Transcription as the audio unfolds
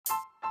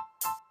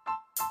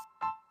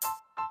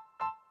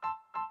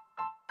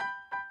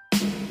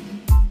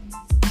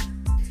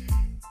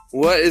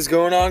What is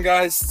going on,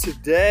 guys?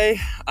 Today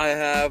I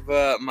have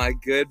my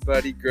good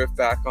buddy Griff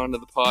back onto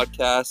the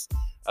podcast.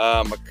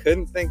 I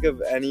couldn't think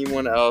of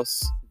anyone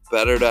else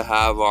better to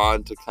have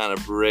on to kind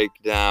of break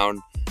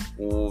down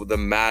the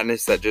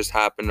madness that just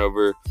happened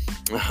over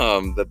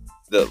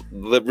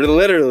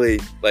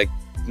literally like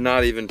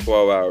not even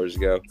 12 hours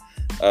ago.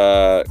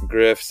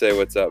 Griff, say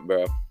what's up,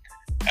 bro.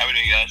 How we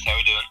doing, guys? How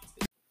we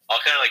doing? I'll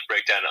kind of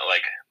break down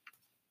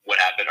what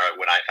happened or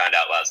when I found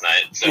out last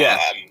night. So Yeah.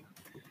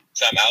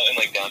 I'm out in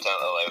downtown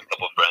LA with a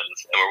couple of friends,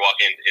 and we're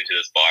walking into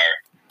this bar.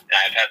 And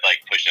I've had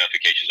push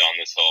notifications on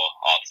this whole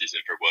off season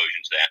for Woj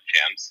and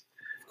Shams.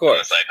 Of course.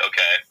 And it's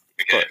okay.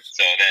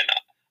 So then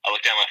I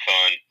look down my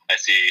phone.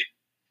 I see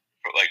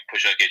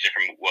push notification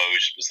from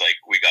Woj. It's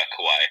we got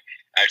Kawhi.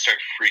 I start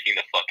freaking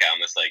the fuck out.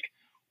 I'm just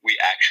we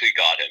actually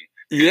got him.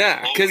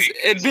 Yeah, because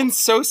it'd been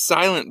so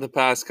silent the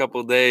past couple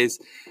of days.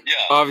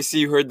 Yeah. Obviously,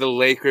 you heard the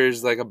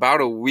Lakers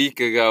about a week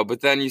ago, but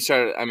then you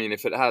started. I mean,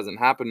 if it hasn't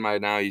happened by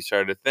now, you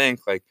started to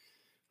think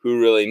who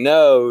really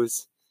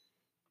knows?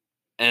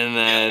 And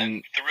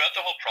then and throughout the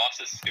whole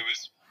process, it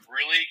was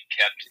really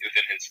kept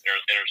within his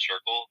inner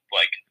circle,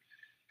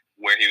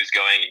 where he was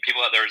going.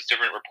 There was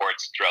different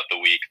reports throughout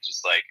the week, just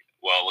it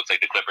looks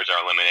like the Clippers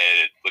are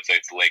eliminated. Looks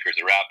like it's the Lakers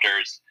or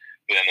Raptors.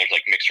 But then there's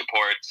mixed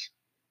reports,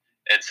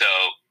 and so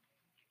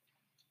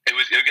it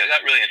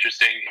got really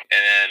interesting.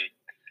 And then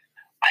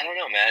I don't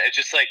know, man. It's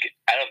just out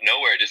of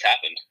nowhere, it just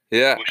happened.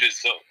 Yeah, which is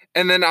so.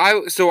 And then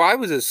I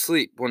was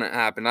asleep when it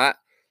happened. I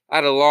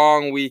had a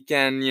long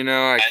weekend,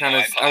 I called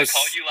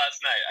you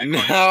last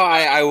night.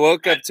 I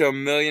woke up to a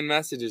million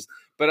messages.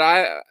 But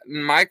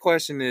my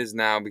question is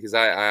now, because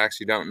I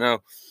actually don't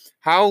know,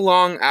 how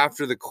long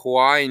after the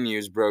Kawhi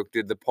news broke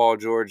did the Paul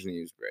George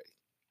news break?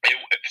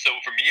 So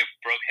for me, it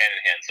broke hand in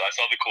hand. So I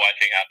saw the Kawhi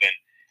thing happen,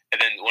 and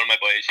then one of my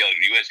buddies yelled,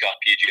 "You guys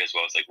got PG as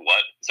well." I was like,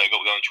 "What?" So I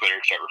go on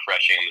Twitter, start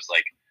refreshing. I'm just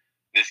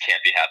this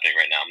can't be happening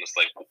right now. I'm just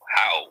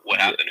how?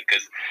 What happened?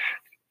 Because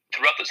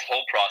throughout this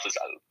whole process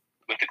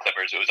with the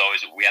Clippers, it was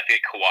always we have to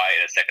get Kawhi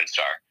and a second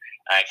star.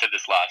 And I said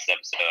this last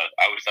episode.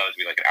 I always thought it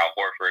would be an Al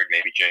Horford,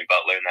 maybe Jimmy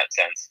Butler in that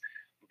sense.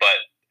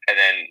 And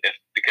then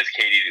because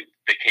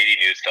the KD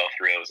news fell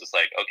through, it was just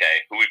okay,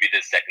 who would be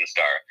this second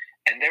star?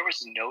 And there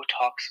was no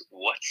talks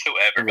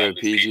whatsoever about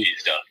this PG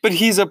stuff. But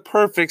he's a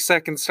perfect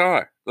second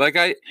star. He's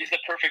the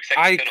perfect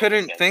second star. I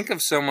couldn't think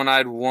of someone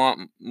I'd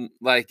want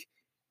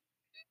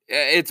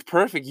it's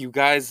perfect. You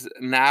guys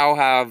now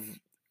have.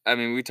 I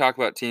mean, we talk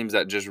about teams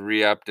that just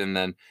re-upped, and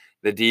then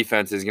the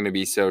defense is going to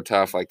be so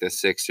tough, like the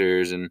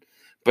Sixers.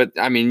 But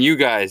I mean, you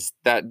guys,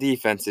 that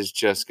defense is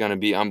just going to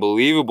be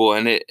unbelievable,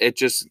 and it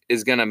just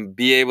is going to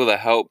be able to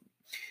help.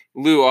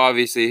 Lou,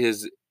 obviously,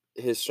 his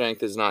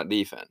strength is not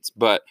defense,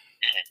 but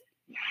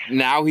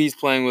now he's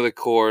playing with a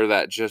core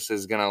that just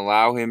is going to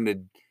allow him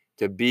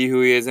to be who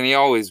he is, and he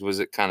always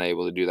was kind of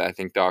able to do that. I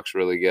think Doc's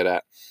really good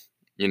at,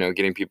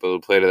 getting people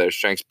to play to their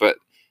strengths, but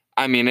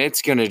I mean,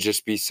 it's going to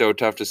just be so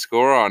tough to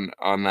score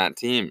on that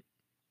team.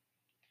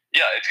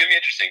 Yeah, it's going to be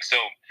interesting. So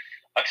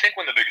I think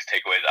one of the biggest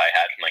takeaways I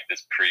had from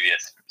this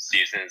previous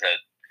season is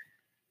that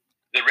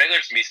the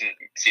regular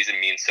season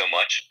means so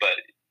much, but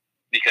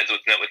because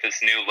with this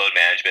new load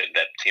management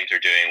that teams are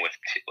doing with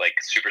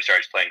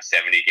superstars playing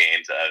 70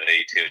 games out of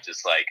 82, it's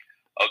just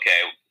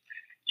okay,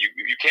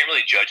 you can't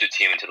really judge a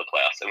team into the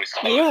playoffs, and we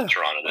saw it with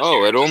Toronto this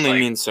year. It only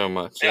means so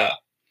much. Yeah.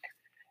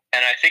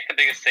 And I think the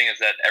biggest thing is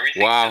that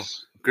everything. Wow,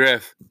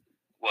 Griff.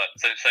 What?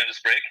 So time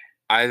just break?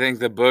 I think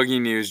the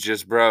Boogie news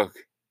just broke.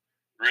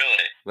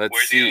 Really?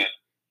 Let's see.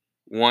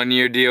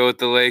 1-year deal with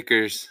the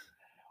Lakers.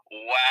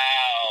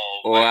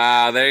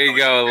 Wow. There you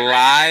go.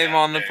 Live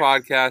on the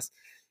podcast.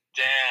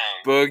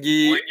 Damn.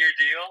 Boogie 1-year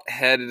deal?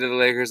 headed to the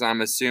Lakers.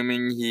 I'm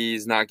assuming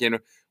he's not getting.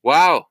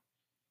 Wow.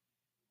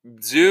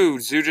 Zoo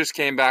just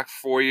came back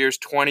 4 years,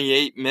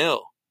 $28 million.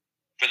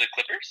 For the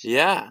Clippers?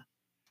 Yeah.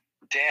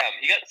 Damn.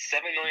 He got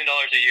 $7 million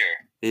a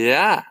year.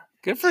 Yeah.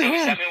 Good for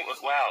him.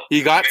 Wow.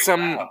 He got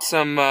some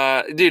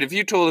dude, if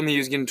you told him he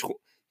was getting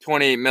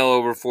 $28 million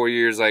over 4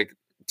 years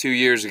 2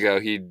 years ago,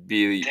 you'd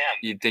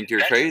think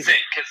you're crazy.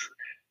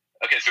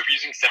 Okay, so if we're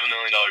using $7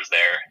 million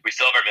there, we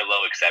still have our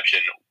mid-level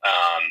exception,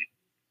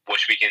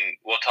 which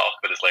we'll talk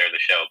about this later in the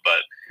show,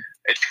 but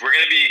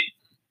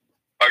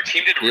our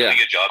team did a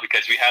really good job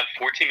because we have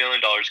 $14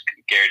 million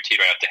guaranteed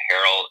right up to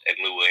Harrell and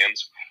Lou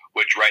Williams,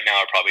 which right now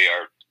are probably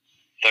our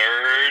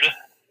third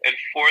and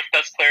fourth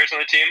best players on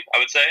the team, I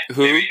would say.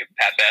 Who? Maybe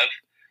Pat Bev,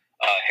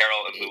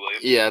 Harrell, and Lou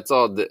Williams. Yeah,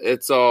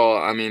 it's all.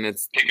 I mean,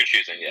 it's pick and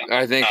choosing. Yeah.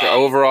 I think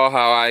overall,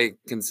 how I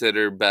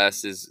consider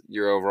best is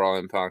your overall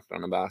impact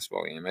on a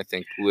basketball game. I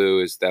think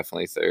Lou is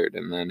definitely third,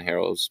 and then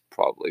Harrell's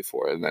probably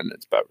fourth, and then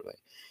it's Beverly.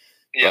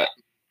 Yeah.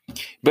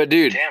 But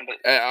dude,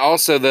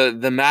 also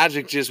the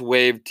Magic just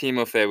waived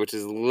Timofey, which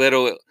is a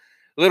little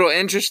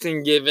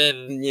interesting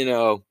given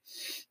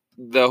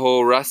the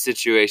whole Russ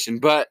situation,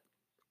 but.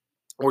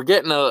 We're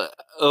getting a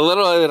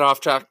little bit off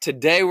track.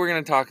 Today we're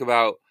going to talk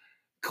about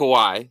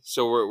Kawhi.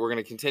 So we're going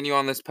to continue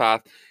on this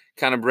path,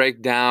 kind of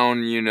break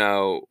down,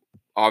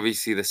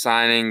 obviously the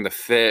signing, the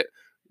fit,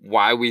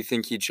 why we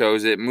think he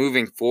chose it,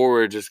 moving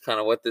forward, just kind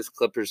of what this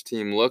Clippers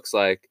team looks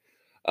like.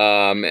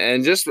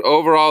 And just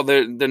overall,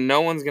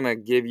 no one's going to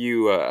give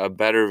you a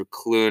better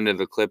clue into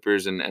the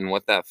Clippers and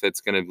what that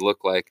fit's going to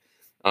look like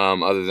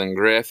other than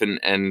Griff.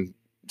 And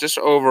just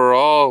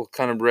overall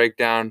kind of break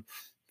down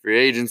free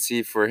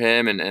agency for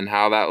him and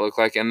how that looked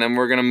like. And then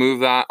we're going to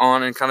move that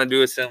on and kind of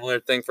do a similar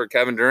thing for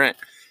Kevin Durant.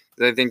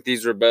 I think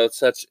these were both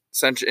such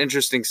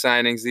interesting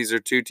signings. These are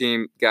two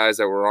team guys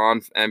that were on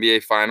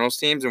NBA Finals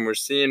teams, and we're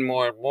seeing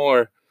more and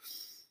more.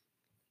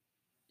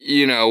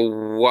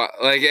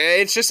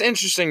 It's just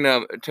interesting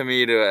to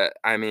me to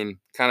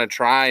kind of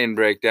try and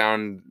break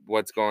down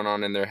what's going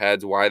on in their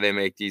heads, why they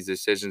make these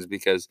decisions,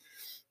 because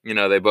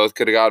they both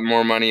could have gotten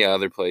more money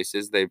other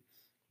places. They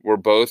were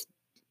both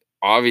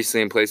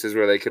obviously in places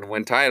where they could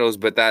win titles,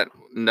 but that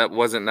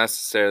wasn't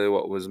necessarily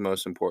what was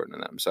most important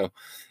to them. So,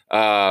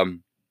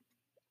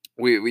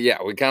 we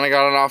kind of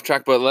got it off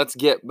track, but let's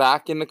get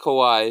back into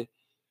Kawhi.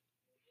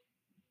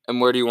 And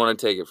where do you want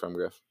to take it from,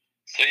 Griff?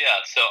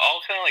 So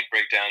I'll kind of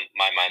break down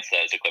my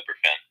mindset as a Clipper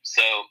fan.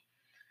 So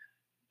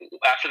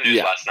after the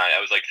news last night, I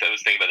was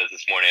thinking about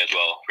this morning as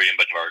well, reading a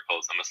bunch of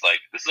articles. I'm just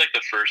like, this is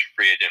the first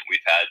free agent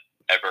we've had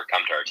ever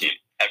come to our team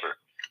ever.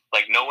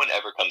 No one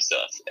ever comes to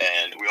us,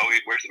 and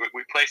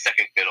we play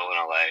second fiddle in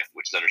LA,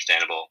 which is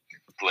understandable.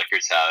 The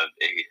Lakers have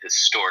a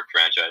historic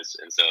franchise,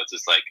 and so it's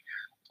just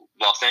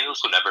Los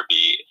Angeles will never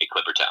be a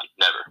Clipper town.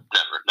 Never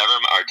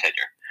in our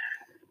tenure.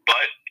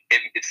 But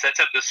it sets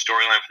up this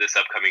storyline for this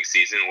upcoming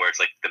season where it's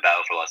the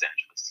battle for Los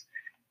Angeles.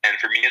 And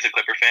for me as a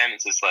Clipper fan,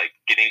 it's just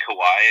getting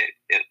Kawhi,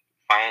 it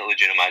finally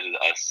legitimizes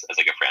us as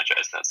a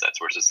franchise in that sense,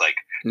 where it's just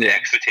the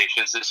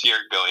expectations this year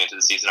going into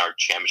the season are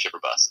championship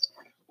or bust,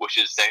 which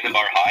is setting the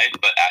bar high.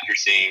 But after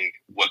seeing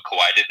what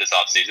Kawhi did this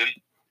offseason,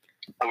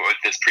 or with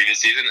this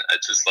previous season,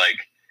 it's just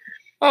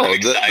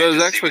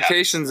those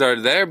expectations are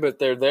there, but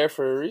they're there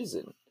for a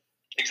reason.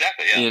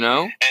 Exactly, yeah.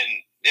 And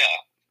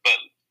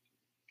but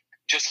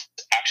just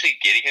actually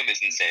getting him is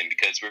insane,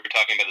 because we were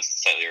talking about this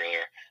slightly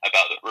earlier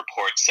about the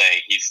reports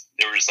saying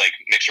there was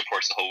mixed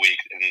reports the whole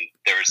week, and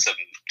there was some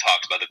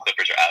talks about the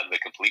Clippers are out of it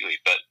completely,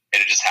 and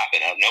it just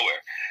happened out of nowhere.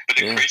 But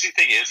the crazy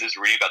thing is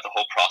reading about the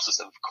whole process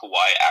of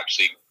Kawhi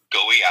actually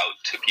going out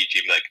to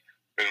PG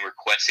and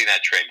requesting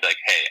that trade,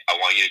 hey, I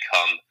want you to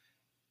come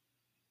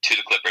to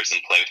the Clippers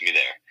and play with me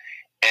there.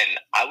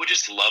 And I would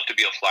just love to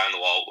be a fly on the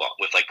wall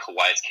with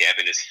Kawhi's camp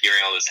and just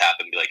hearing all this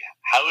happen. Be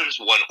how does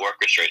one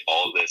orchestrate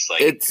all of this?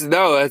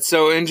 It's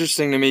so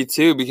interesting to me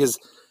too, because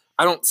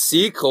I don't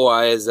see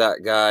Kawhi as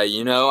that guy.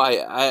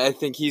 I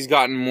think he's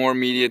gotten more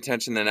media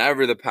attention than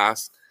ever the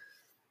past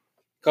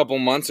couple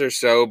months or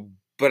so,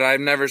 but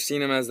I've never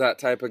seen him as that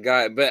type of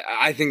guy. But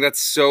I think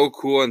that's so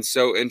cool and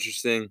so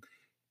interesting.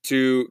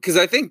 Because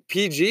I think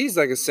PG's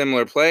a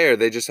similar player.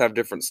 They just have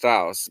different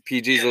styles.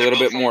 PG's a little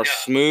bit more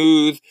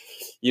smooth.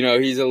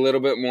 He's a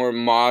little bit more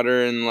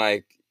modern,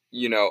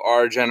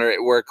 our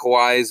generation, where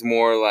Kawhi's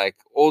more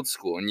old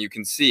school, and you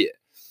can see it.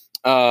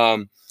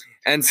 And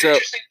the so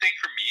interesting thing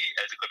for me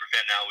as a Clipper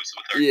fan now is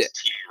with our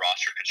team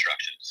roster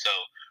construction. So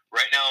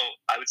right now,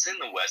 I would say in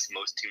the West,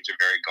 most teams are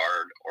very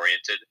guard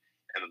oriented.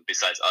 And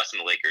besides us and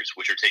the Lakers,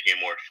 which are taking a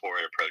more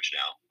forward approach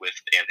now with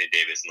Anthony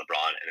Davis and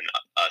LeBron, and then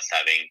us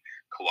having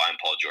Kawhi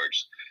and Paul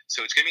George.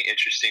 So it's going to be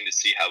interesting to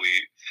see how we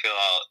fill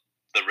out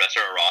the rest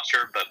of our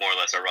roster, but more or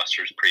less our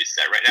roster is pretty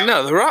set right now.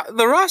 No,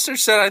 the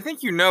roster's set. I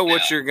think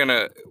what you're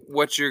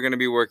gonna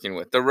be working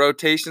with. The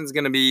rotation's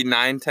gonna be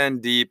 9-10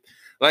 deep.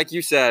 Like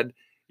you said,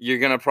 you're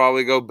gonna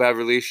probably go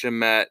Beverly,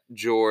 Shamet,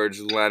 George,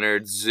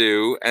 Leonard,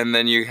 Zoo, and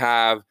then you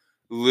have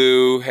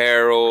Lou,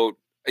 Harold.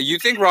 You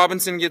think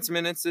Robinson gets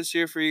minutes this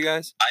year for you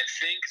guys? I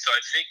think so. I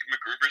think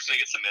McGruber's going to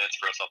get some minutes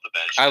for us off the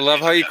bench. I love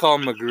how you call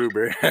him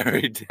McGruber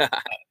every time.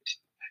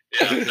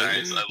 Yeah, I'm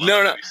sorry. So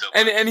No.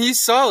 And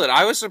he's solid.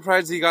 I was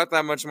surprised he got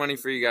that much money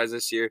for you guys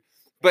this year.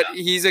 But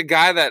he's a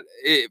guy that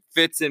it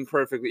fits in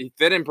perfectly. He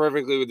fit in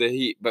perfectly with the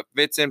Heat, but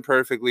fits in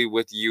perfectly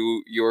with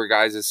your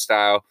guys'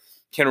 style.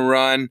 Can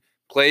run,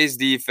 plays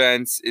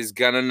defense, is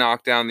going to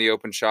knock down the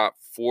open shot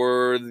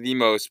for the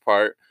most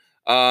part.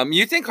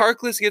 You think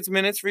Harkless gets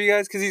minutes for you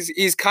guys? Because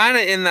he's kind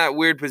of in that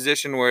weird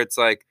position where it's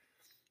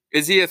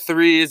is he a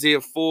 3? Is he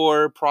a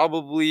 4?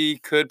 Probably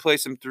could play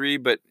some 3,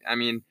 but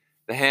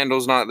the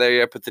handle's not there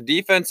yet. But the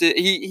defense,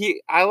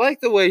 I like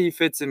the way he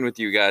fits in with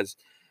you guys.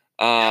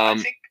 I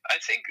think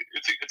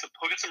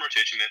he'll get some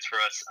rotation minutes for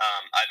us.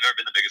 I've never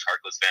been the biggest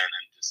Harkless fan,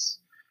 and just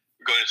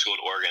going to school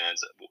at Oregon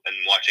and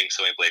watching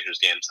so many Blazers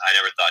games, I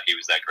never thought he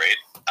was that great.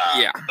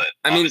 But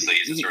obviously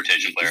he's a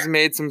rotation player. He's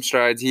made some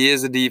strides. He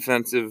is a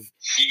defensive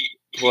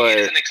player.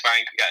 He is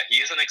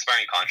an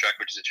expiring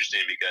contract, which is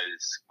interesting because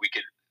we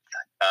could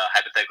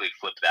hypothetically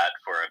flip that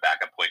for a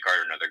backup point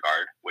guard or another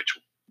guard,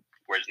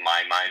 whereas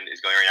my mind is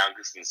going right now,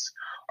 because since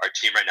our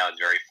team right now is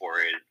very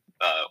forward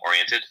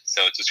oriented,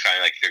 so it's just trying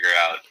to figure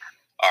out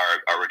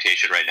our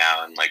rotation right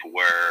now and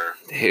where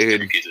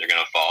different pieces are going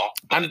to fall.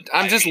 But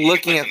I'm just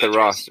looking at the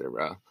roster,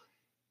 bro.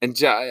 And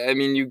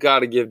you got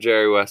to give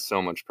Jerry West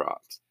so much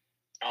props.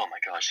 Oh my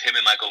gosh, him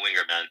and Michael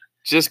Winger, man.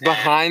 Just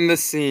behind the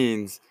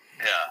scenes.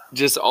 Yeah.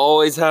 Just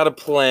always had a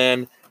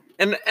plan.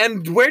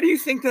 And where do you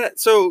think that?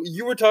 So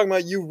you were talking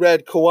about you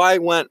read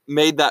Kawhi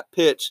made that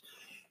pitch.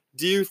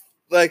 Do you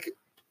like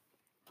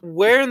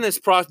where in this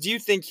process do you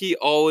think he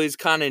always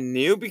kind of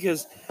knew?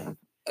 Because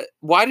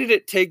why did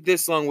it take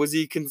this long? Was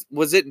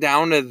it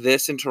down to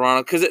this in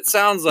Toronto? Because it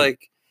sounds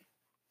like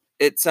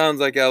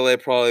LA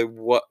probably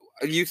what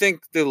you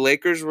think the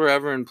Lakers were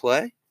ever in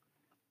play.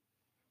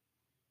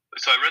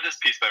 So I read this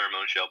piece by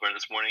Ramon Shelburne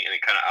this morning, and it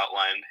kind of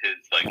outlined his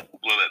like a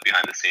little bit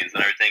behind the scenes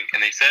and everything.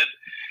 And they said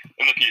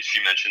in the piece she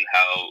mentioned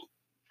how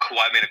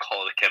Kawhi made a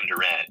call to Kevin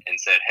Durant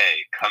and said,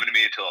 "Hey, come to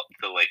me to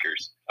the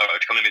Lakers, or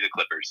come to me to the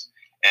Clippers."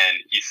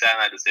 And he sat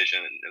in that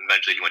decision, and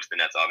eventually he went to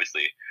the Nets,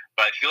 obviously.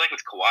 But I feel like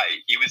with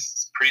Kawhi, he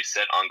was pretty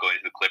set on going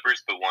to the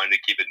Clippers, but wanted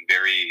to keep it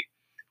very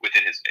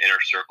within his inner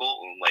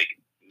circle, and like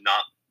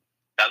not.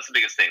 That was the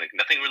biggest thing. Like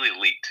nothing really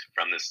leaked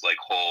from this like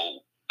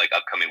whole like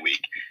upcoming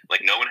week.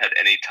 Like no one had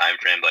any time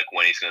frame like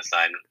when he's going to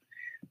sign,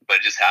 but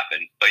it just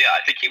happened. But yeah,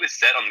 I think he was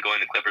set on going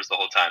to Clippers the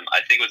whole time.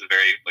 I think it was a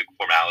very like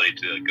formality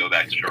to go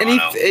back to Toronto.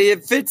 And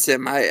it fits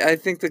him. I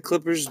think the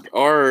Clippers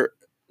are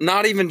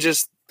not even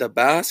just the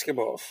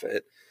basketball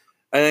fit.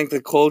 I think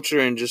the culture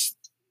and just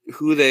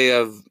who they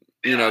have,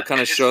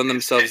 kind of shown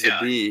themselves to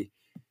be.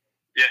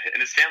 Yeah,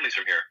 and his family's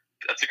from here.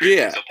 That's a great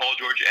thing. So Paul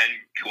George and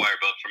Kawhi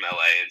are both from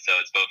LA, and so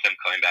it's both them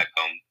coming back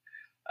home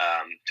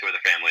to where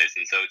their family is,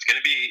 and so it's gonna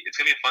be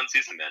a fun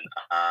season, man.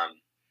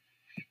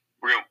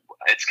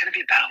 It's gonna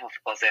be a battle of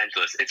Los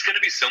Angeles. It's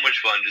gonna be so much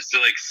fun just to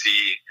like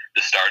see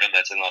the stardom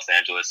that's in Los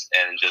Angeles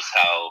and just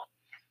how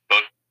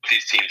both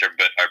these teams are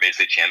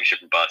basically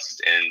championship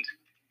bust, and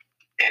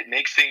it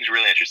makes things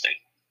really interesting.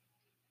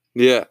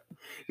 Yeah,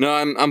 no,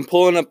 I'm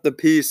pulling up the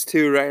piece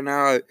too right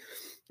now.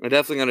 I'm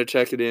definitely gonna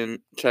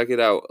check it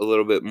out a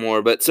little bit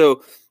more. But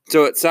so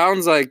it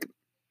sounds like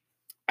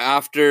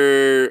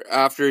after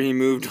he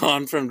moved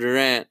on from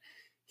Durant,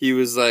 he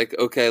was like,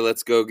 okay,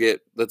 let's go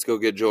get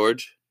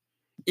George.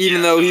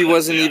 Even though he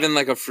wasn't even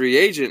like a free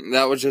agent,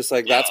 that was just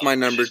like that's my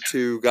number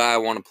 2 guy I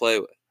want to play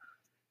with.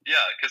 Yeah,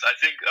 because I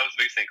think that was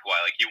the biggest thing Kawhi.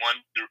 Like he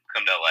wanted to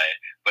come to LA,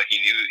 but he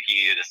knew he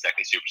needed a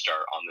second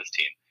superstar on this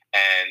team.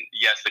 And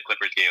yes, the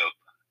Clippers gave up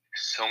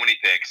so many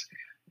picks,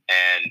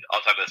 and I'll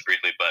talk about this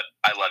briefly, but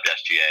I loved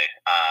SGA.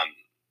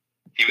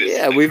 He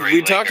was we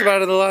talked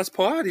about it in the last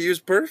pod. He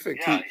was perfect.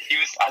 Yeah, he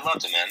was. I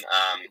loved him, man.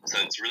 So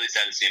it's really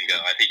sad to see him go.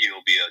 I think he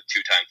will be a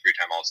 2-time,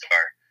 3-time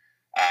All-Star.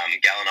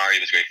 Gallinari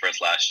was great for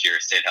us last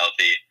year, stayed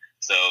healthy.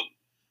 So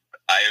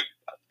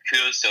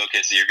kudos to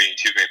OKC. You're getting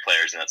 2 great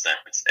players in that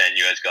sense, and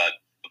you guys got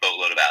a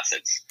boatload of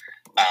assets.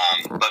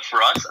 But for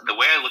us, the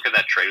way I look at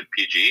that trade with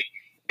PG,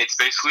 it's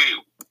basically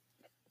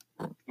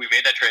we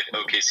made that trade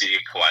with OKC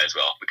and Kawhi as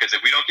well. Because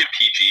if we don't get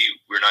PG,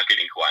 we're not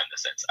getting Kawhi in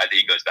this sense. I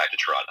think he goes back to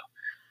Toronto.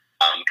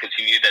 Because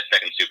he needed that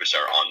second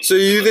superstar on. So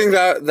you think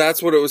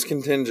that's what it was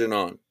contingent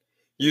on?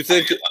 You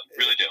think? I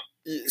really do.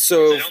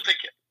 So I don't think.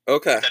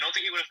 Okay. I don't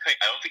think he would have.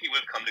 I don't think he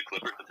would have come to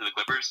the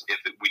Clippers if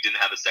we didn't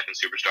have a second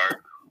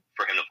superstar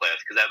for him to play us.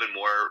 Because that would have been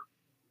more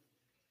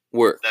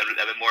work. That would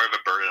have been more of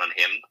a burden on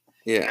him.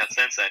 Yeah. In that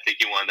sense, I think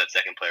he wanted that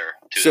second player.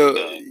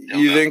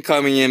 You think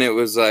coming in, it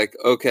was like,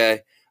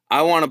 okay,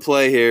 I want to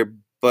play here,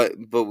 but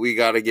I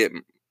gotta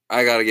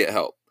get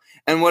help.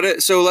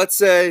 And so let's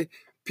say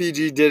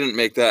PG didn't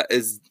make that.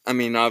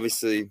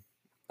 Obviously,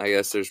 I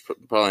guess there's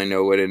probably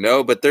no way to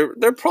know, but there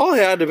probably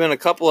had to have been a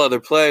couple other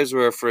plays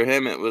where for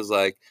him it was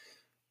like,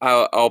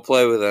 I'll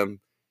play with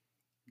him.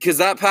 Because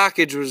that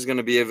package was going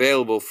to be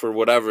available for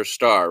whatever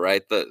star,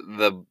 right?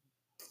 The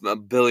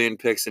billion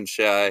picks in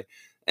Shai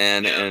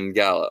and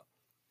Gallo.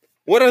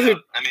 What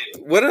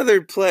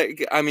other play?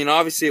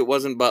 Obviously it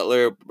wasn't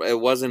Butler. It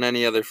wasn't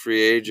any other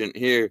free agent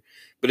here.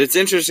 But it's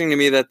interesting to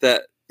me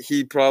that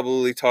he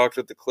probably talked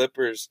with the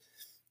Clippers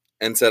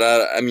and said,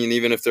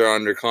 even if they're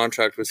under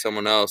contract with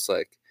someone else,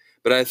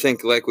 but I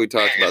think like we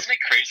talked about. Isn't it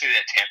crazy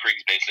that tampering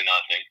is basically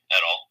not a thing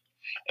at all?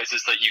 It's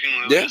just like you can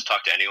literally just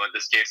talk to anyone in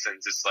this case, and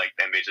it's just like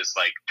the NBA just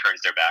like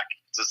turns their back.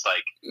 It's just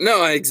like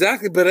no,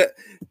 exactly. But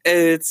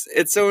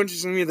it's so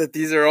interesting to me that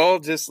these are all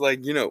just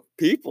like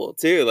people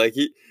too. Like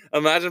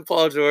imagine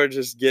Paul George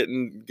just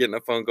getting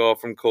a phone call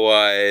from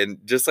Kawhi and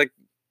just like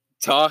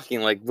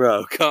talking like,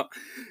 bro,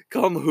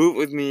 come hoop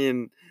with me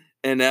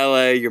in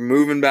LA. You're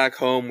moving back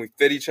home. We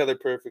fit each other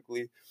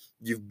perfectly.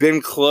 You've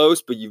been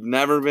close, but you've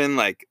never been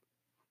like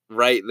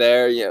right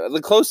there. Yeah,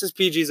 the closest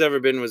PG's ever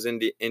been was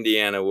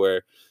Indiana,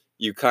 where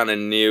you kind of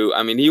knew.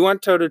 He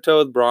went toe to toe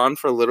with Braun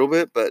for a little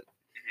bit, but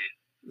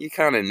you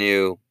kind of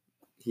knew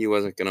he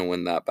wasn't going to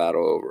win that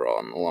battle overall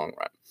in the long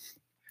run.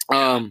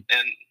 And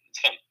it's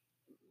fun.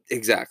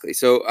 Exactly.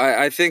 So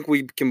I think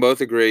we can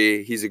both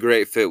agree he's a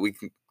great fit. We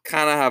can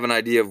kind of have an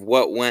idea of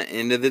what went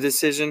into the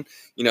decision.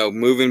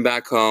 Moving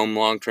back home,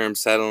 long term,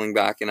 settling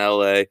back in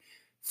LA,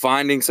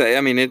 finding.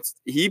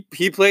 He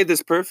played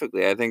this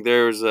perfectly. I think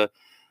there was a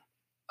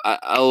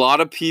lot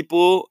of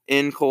people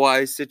in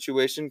Kawhi's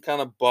situation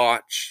kind of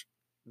botch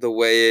the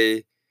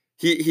way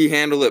he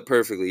handled it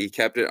perfectly. He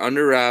kept it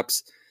under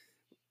wraps.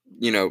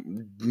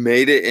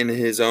 made it in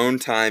his own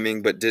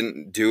timing, but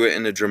didn't do it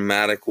in a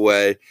dramatic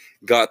way.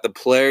 Got the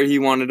player he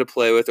wanted to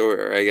play with,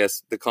 or I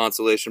guess the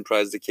consolation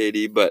prize to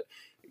KD, but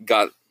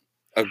got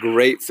a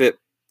great fit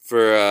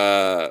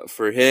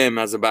for him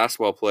as a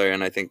basketball player,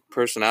 and I think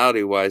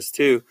personality-wise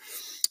too.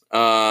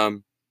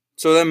 So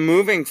then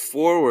moving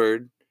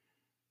forward,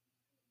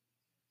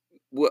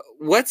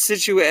 what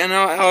situation? And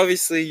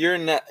obviously you're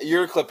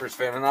a Clippers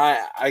fan,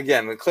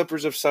 and the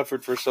Clippers have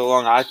suffered for so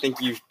long. I think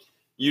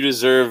you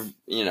deserve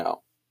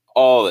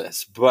all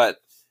this, but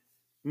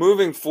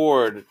moving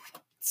forward,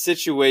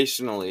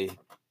 situationally,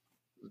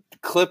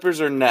 Clippers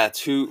or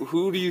Nets,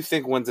 who do you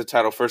think wins the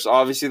title first?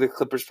 Obviously, the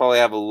Clippers probably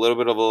have a little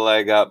bit of a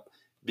leg up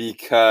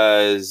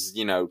because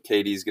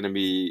KD's going to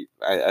be.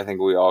 I think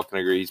we all can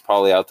agree he's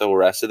probably out the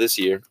rest of this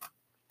year.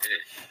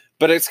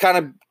 But it's kind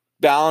of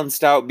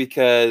balanced out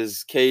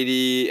because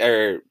KD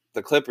or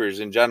the Clippers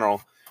in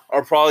general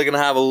are probably going to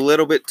have a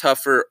little bit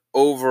tougher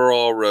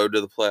overall road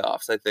to the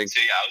playoffs, I think. So,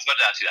 yeah, I was about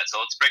to ask you that. So,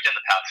 let's break down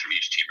the path from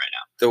each team right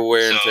now. The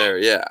wear and tear,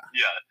 yeah.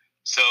 Yeah.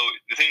 So,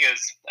 the thing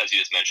is, as you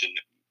just mentioned,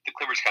 the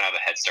Clippers kind of have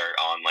a head start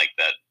on, like,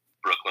 that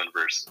Brooklyn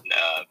versus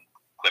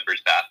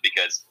Clippers path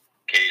because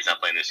KD's not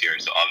playing this year.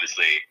 So,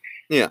 obviously,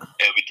 it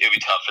would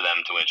be tough for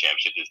them to win a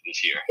championship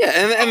this year. Yeah,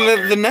 and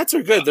however, the Nets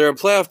are good. They're a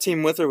playoff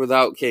team with or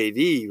without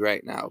KD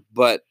right now.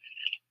 But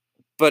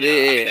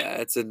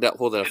it's a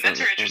whole different. The Nets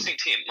are an interesting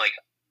team. Like,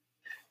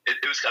 it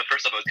was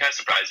first off, I was kind of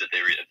surprised that they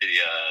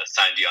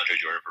signed DeAndre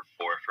Jordan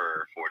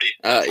for 40.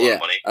 Yeah,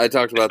 money, I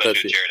talked about that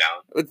too. Jared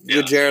Allen.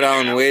 With Jared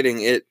Allen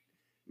waiting,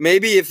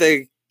 maybe if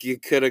they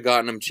could have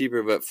gotten him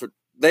cheaper, but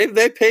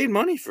they paid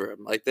money for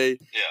him. Like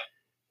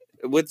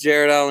with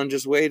Jared Allen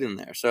just waiting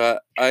there. So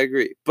I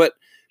agree. But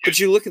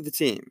you look at the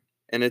team,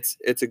 and it's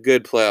a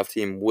good playoff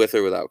team with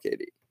or without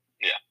KD.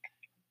 Yeah.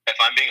 If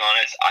I'm being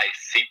honest, I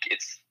think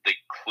it's the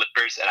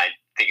Clippers, and I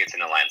think it's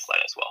in a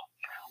landslide as well.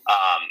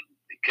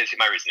 Because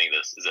my reasoning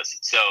is this.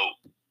 So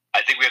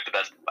I think we have the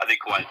best. I think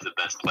Kawhi is the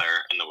best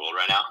player in the world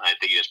right now. And I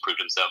think he just proved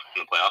himself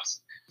in the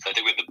playoffs. So I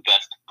think we have the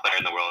best player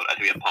in the world. I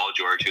think we have Paul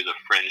George, who's a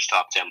fringe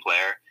top 10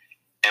 player,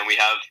 and we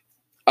have.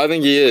 I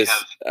think he is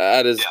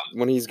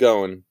when he's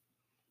going.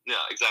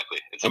 Yeah,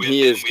 exactly. And so and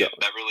we have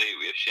Beverly,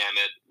 we have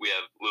Shamet, we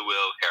have Lou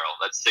Will, Carroll.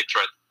 That's 6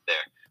 right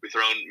there. We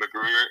throw in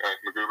McGruber,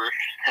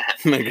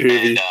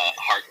 and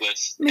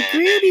Harkless, and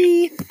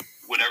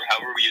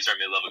however we use our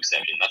mid-level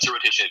extension. That's a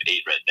rotation of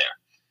 8 right there.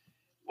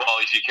 Well,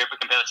 if you care for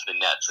compare that to the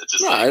Nets, it's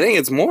just I think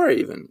it's more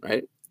even,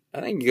 right? I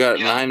think you got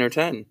 9 or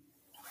 10.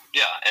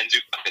 Yeah, and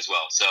Zubac as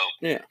well. So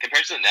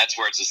compared to the Nets,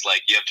 where it's just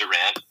like you have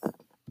Durant,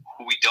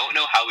 who we don't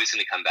know how he's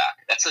going to come back.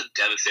 That's a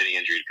devastating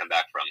injury to come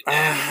back from.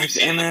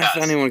 And if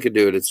anyone could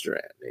do it, it's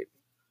Durant. Maybe.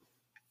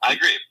 I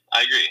agree.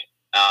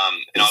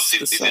 And obviously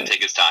he's going to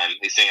take his time.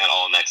 He's staying out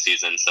all next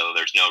season, so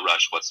there's no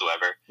rush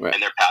whatsoever. Right.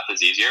 And their path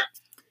is easier.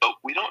 But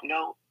we don't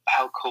know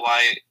how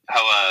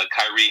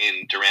Kyrie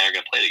and Durant are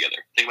going to play together.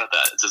 Think about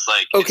that. It's just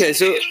like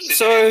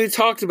so we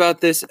talked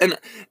about this, and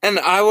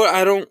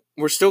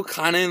we're still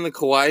kind of in the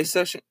Kawhi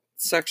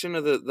section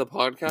of the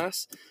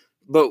podcast,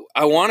 but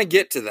I want to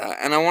get to that,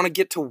 and I want to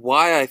get to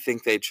why I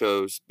think they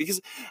chose, because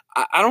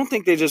I don't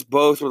think they just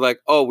both were like,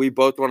 oh, we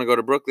both want to go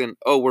to Brooklyn.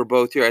 Oh, we're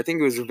both here. I think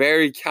it was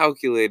very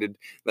calculated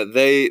that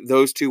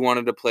those two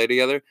wanted to play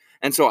together,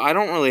 and so I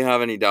don't really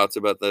have any doubts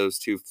about those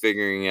two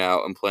figuring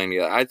out and playing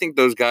together. I think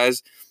those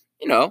guys.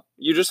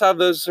 You just have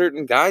those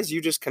certain guys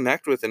you just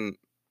connect with and,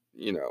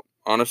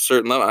 on a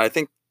certain level. I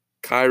think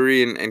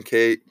Kyrie and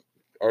Kate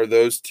are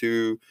those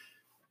two.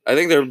 I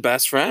think they're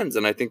best friends,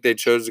 and I think they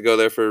chose to go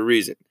there for a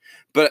reason.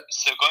 But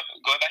so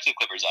going back to the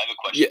Clippers, I have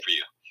a question for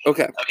you.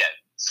 Okay.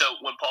 So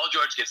when Paul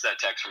George gets that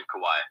text from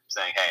Kawhi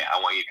saying, hey, I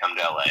want you to come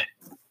to LA,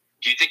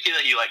 do you think he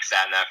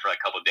sat in that for a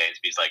couple of days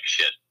and he's like,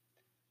 shit,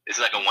 this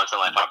is like a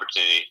once-in-a-life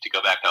opportunity to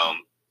go back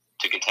home,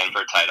 to contend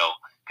for a title?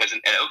 Because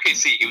in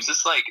OKC, he was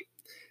just like,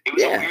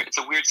 it's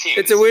a weird team.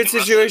 It's a weird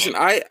situation.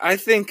 I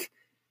think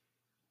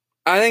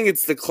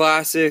it's the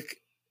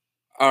classic,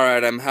 all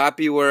right, I'm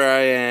happy where I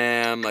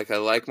am, like I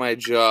like my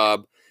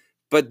job,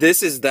 but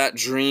this is that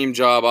dream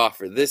job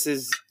offer. This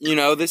is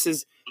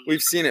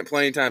we've seen it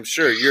plenty of times.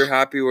 Sure, you're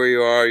happy where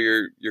you are,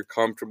 you're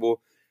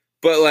comfortable,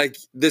 but like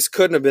this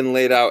couldn't have been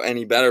laid out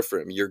any better for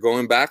him. You're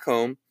going back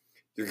home,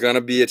 you're going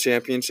to be a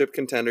championship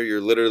contender, you're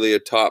literally a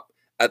top,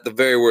 at the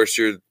very worst,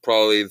 you're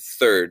probably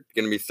going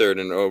to be third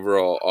in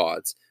overall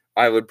odds.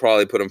 I would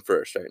probably put him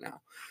first right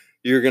now.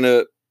 You're going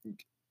to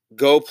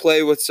go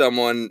play with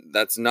someone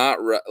that's not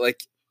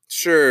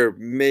sure,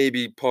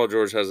 maybe Paul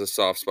George has a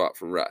soft spot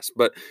for Russ,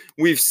 but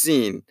we've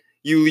seen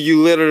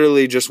you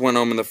literally just went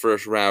home in the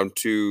first round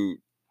to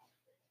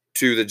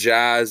the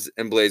Jazz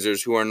and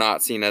Blazers, who are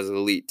not seen as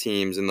elite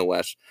teams in the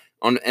West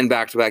in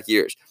back-to-back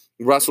years.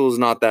 Russell is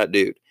not that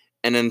dude.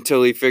 And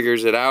until he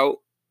figures it out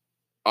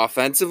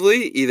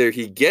offensively, either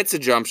he gets a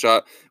jump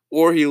shot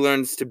or he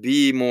learns to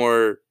be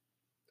more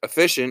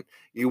efficient,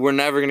 you were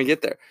never going to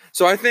get there.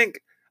 So I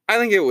think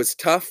it was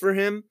tough for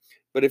him,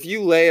 but if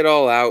you lay it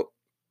all out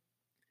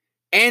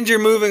and you're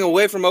moving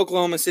away from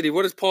Oklahoma City,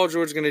 what is Paul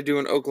George going to do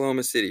in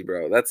Oklahoma City,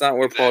 bro? That's not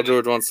where Paul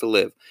George wants to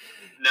live.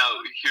 Now,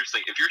 here's the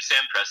thing: if you're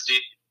Sam Presti,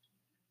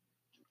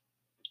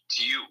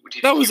 do you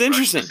that think was you rush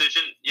interesting. the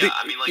decision? Yeah,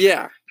 I mean, like,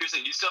 yeah. Here's the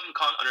thing: you still have him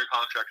under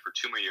contract for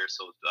 2 more years,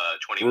 so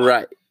 21.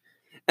 Right.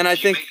 And I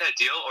do think you make that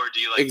deal, or do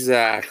you like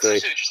exactly?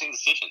 It's such an interesting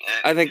decision.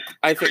 And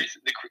I think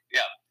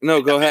yeah.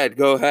 No, go ahead.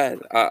 Yeah,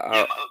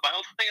 my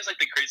whole thing is like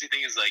the crazy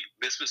thing is like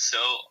this was so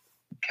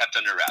kept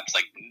under wraps.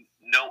 Like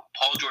no,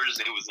 Paul George's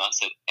name was not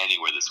said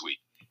anywhere this week,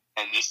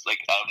 and just like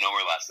out of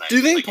nowhere last night. Do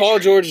you think like, Paul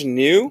George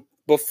knew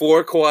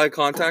before Kawhi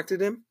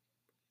contacted him?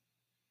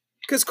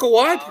 Because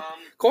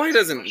Kawhi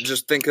doesn't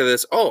just think of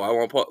this. Oh, I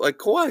want Paul. Like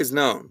Kawhi's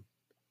known.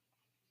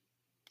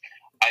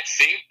 I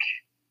think.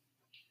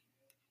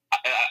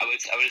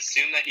 I would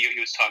assume that he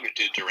was talking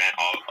to Durant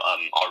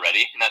already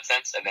in that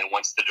sense, and then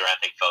once the Durant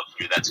thing fell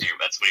through, that's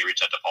when he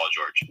reached out to Paul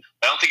George.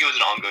 But I don't think it was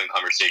an ongoing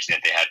conversation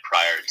that they had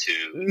prior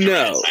to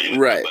Durant signing with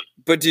right. Brooklyn.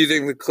 But do you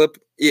think the clip?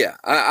 Yeah,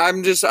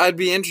 I'd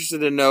be interested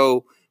to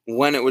know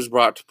when it was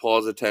brought to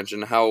Paul's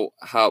attention. How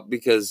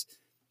because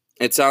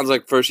it sounds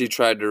like first he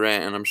tried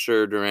Durant, and I'm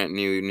sure Durant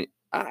knew.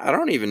 I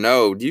don't even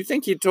know. Do you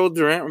think he told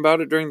Durant about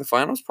it during the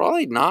finals?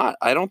 Probably not.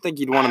 I don't think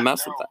he'd want to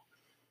mess with that.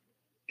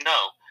 No.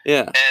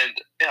 Yeah. And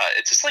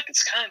it's just like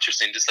it's kind of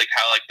interesting, just like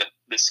how like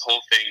this whole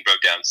thing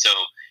broke down. So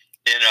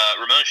in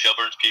Ramona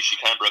Shelburne's piece, she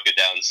kind of broke it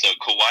down. So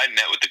Kawhi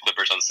met with the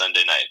Clippers on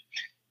Sunday night,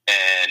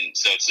 and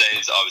so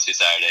today is obviously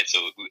Saturday.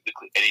 So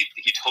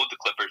he told the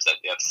Clippers that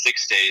they have 6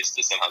 days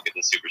to somehow get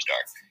the superstar,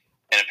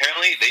 and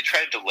apparently they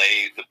tried to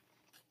delay the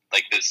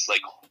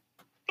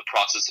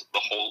process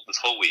this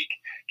whole week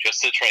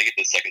just to try to get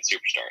the second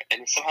superstar,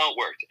 and somehow it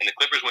worked. And the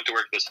Clippers went to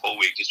work this whole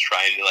week just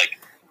trying to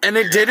like. And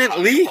it didn't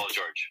leak. Paul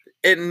George.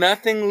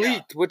 Nothing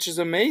leaked, which is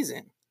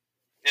amazing.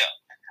 Yeah,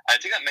 I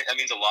think that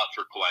means a lot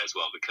for Kawhi as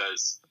well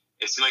because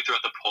it seemed like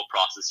throughout the whole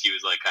process he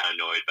was like kind of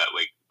annoyed by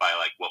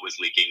what was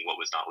leaking, what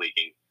was not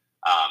leaking.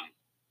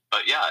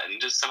 But yeah, and it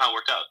just somehow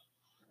worked out.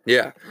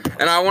 Yeah,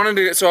 and I wanted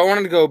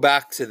to go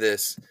back to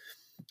this,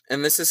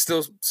 and this is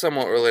still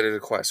somewhat related to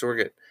Kawhi, so we're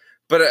good.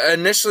 But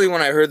initially,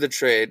 when I heard the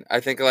trade, I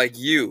think like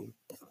you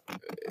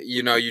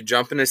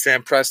jump into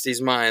Sam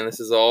Presti's mind. This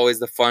is always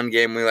the fun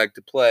game we like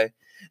to play.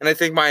 And I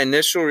think my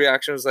initial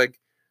reaction was like,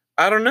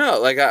 I don't know.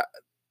 Like,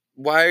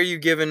 why are you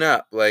giving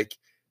up? Like,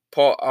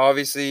 Paul,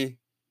 obviously,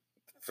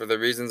 for the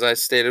reasons I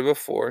stated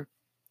before,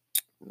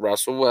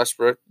 Russell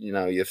Westbrook,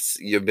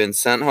 you've been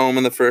sent home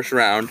in the first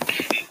round.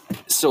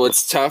 So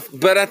it's tough.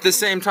 But at the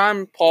same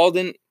time, Paul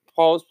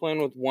was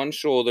playing with one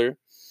shoulder.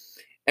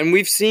 And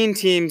we've seen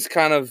teams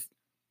kind of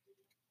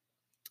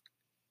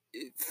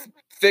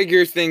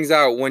figure things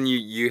out when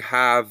you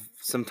have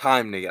some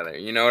time together.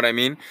 You know what I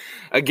mean?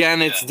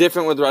 Again, it's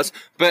different with Russ.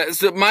 But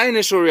so my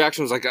initial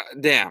reaction was like,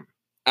 damn,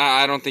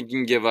 I don't think you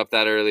can give up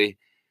that early.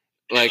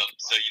 Like,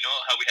 so you know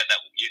how we had that?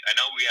 I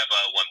know we have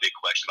one big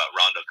question about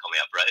Rondo coming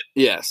up, right?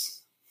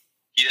 Yes.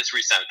 He just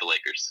re-signed with the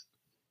Lakers.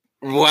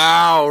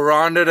 Wow,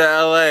 Rondo to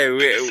LA.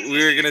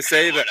 We were gonna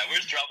say that. We're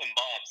just dropping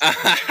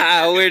bombs.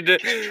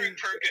 Kendrick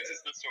Perkins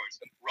is the source.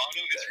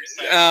 Rondo is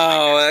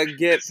re-signed.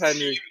 Get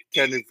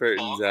Kendrick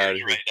Perkins out of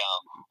here. Right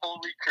now.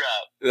 Holy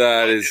crap!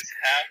 That is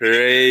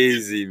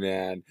crazy,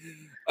 man.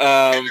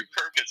 Kendrick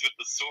Perkins with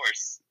the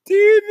source.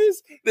 Dude,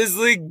 this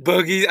league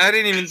Boogie. I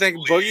didn't even think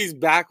Boogie's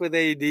back with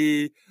AD.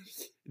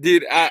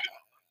 Dude,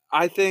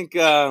 I think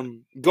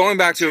going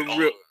back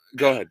to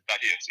go ahead. Back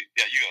to you.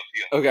 Yeah, you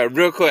go. Okay,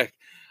 real quick.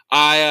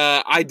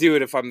 I do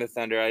it if I'm the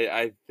Thunder.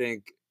 I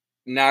think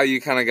now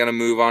you kind of got to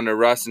move on to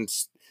Russ, and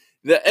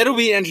it'll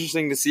be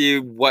interesting to see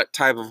what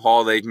type of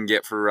haul they can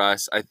get for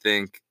Russ. I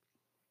think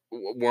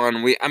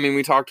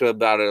we talked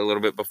about it a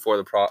little bit before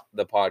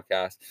the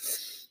podcast.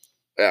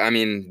 I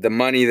mean, the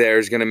money there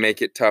is going to make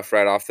it tough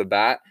right off the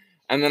bat.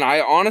 And then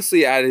I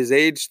honestly, at his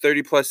age,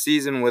 30-plus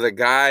season, with a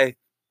guy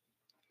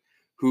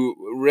who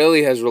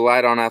really has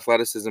relied on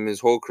athleticism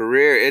his whole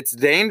career, it's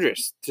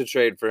dangerous to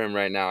trade for him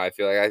right now, I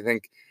feel like. I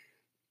think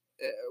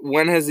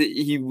when has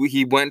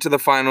he went to the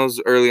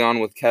finals early on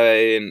with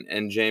Kevin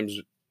and James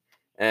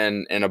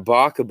and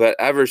Ibaka, but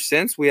ever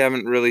since we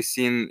haven't really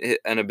seen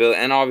an ability.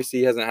 And obviously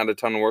he hasn't had a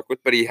ton to work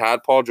with, but he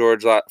had Paul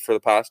George for the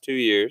past 2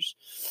 years.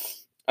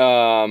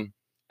 And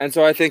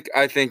so I think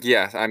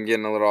yes, I'm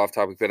getting a little off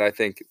topic, but I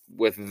think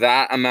with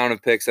that amount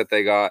of picks that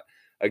they got,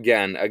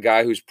 again, a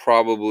guy who's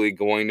probably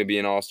going to be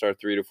an all-star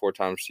 3 to 4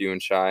 times for you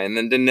and Shai, and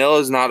then Danilo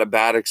is not a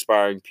bad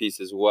expiring piece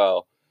as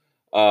well.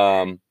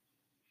 Yeah,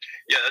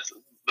 that's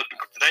the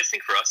nice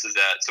thing for us is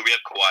that so we have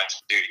Kawhi.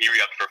 He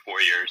re-upped for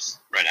 4 years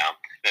right now.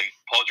 Then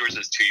Paul George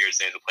has 2 years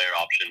and has a player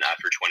option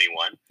after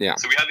 21. Yeah.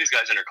 So we have these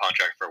guys under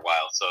contract for a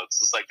while. So it's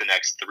just like the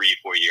next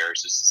 3-4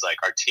 years. It's just like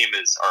our team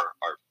is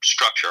our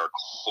structure, our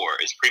core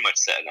is pretty much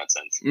set in that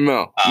sense.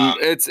 No,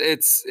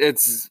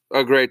 it's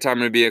a great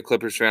time to be a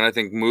Clippers fan. I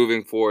think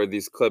moving forward,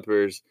 these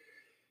Clippers,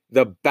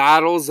 the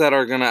battles that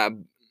are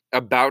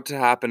about to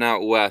happen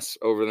out west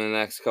over the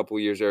next couple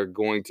of years are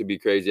going to be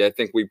crazy. I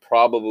think we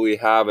probably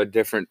have a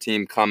different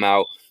team come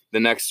out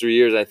the next 3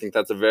 years. I think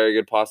that's a very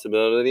good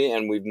possibility,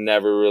 and we've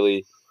never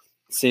really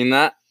seen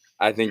that.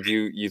 I think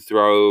you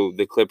throw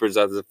the Clippers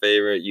as a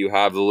favorite. You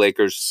have the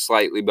Lakers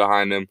slightly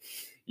behind them.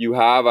 You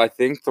have, I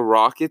think, the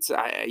Rockets.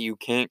 You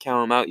can't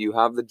count them out. You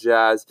have the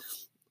Jazz.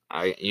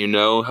 You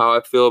know how I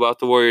feel about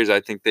the Warriors.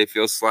 I think they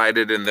feel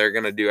slighted, and they're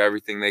going to do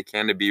everything they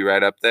can to be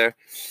right up there.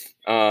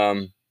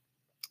 And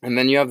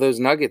then you have those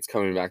Nuggets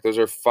coming back. Those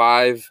are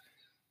 5.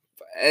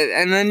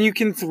 And then you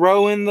can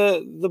throw in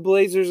the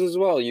Blazers as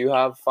well. You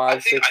have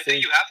 5, 6. I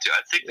think you have to.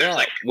 I think there's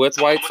with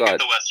Whiteside. I'm looking at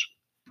the West.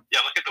 Yeah,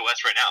 look at the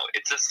West right now.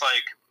 It's just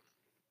like,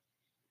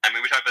 I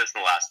mean, we talked about this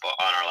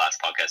on our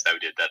last podcast that we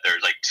did, that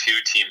there's like 2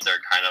 teams that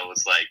are kind of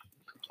was like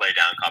play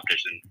down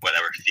competition,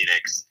 whatever,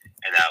 Phoenix,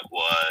 and that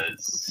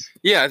was.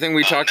 Yeah, I think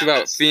we talked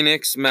about Memphis.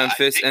 Phoenix,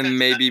 Memphis, and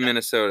maybe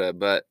Minnesota,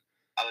 but.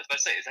 I was about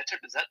to say, is that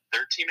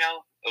their team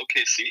now?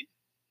 OKC?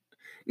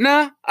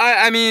 Nah,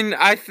 I mean,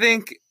 I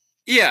think,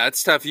 yeah,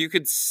 it's tough. You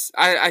could,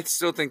 I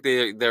still think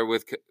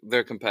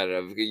they're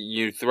competitive.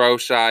 You throw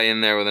Shai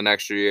in there with an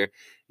extra year.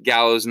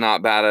 Gallo's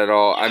not bad at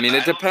all. Yeah, I mean,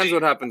 it depends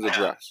what happens with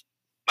Russ.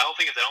 My whole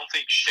thing is I don't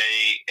think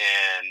Shai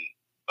and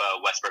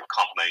Westbrook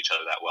complement each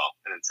other that well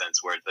in a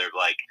sense where they're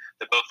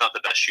both not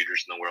the best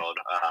shooters in the world.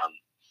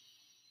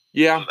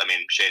 Yeah. I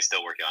mean, Shai's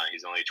still working on it.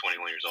 He's only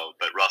 21 years old,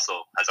 but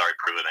Russell has already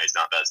proven that he's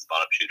not the best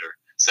spot-up shooter.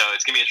 So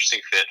it's going to be an interesting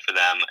fit for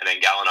them. And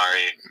then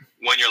Gallinari,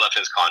 1 year left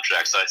in his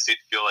contract, so I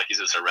feel like he's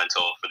just a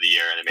rental for the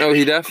year. And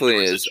he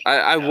definitely is.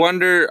 I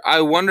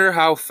wonder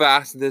how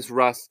fast this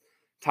Russ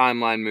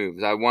timeline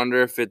moves. I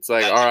wonder if it's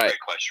like, all right,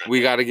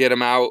 we got to get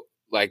him out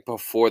like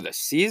before the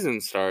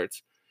season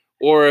starts,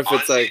 or if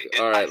honestly, it's like,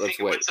 all right, let's wait.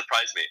 It wouldn't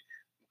surprise me,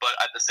 but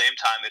at the same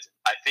time,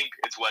 I think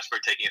it's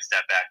Westbrook taking a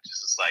step back,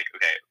 just like,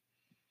 okay,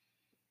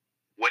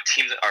 what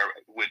teams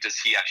does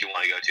he actually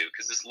want to go to?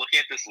 Because just looking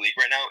at this league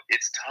right now,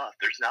 it's tough.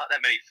 There's not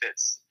that many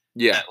fits.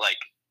 Yeah.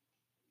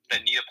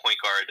 That need a point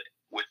guard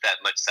with that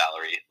much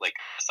salary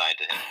assigned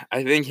to him.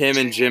 I think him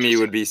and Jimmy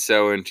would be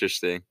so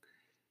interesting.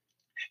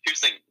 Here's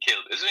the thing,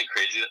 Caleb. Isn't it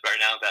crazy that right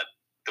now that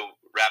the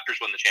Raptors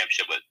won the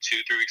championship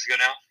 2-3 weeks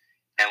ago now,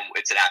 and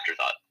it's an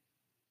afterthought?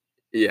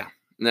 Yeah.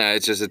 No,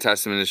 it's just a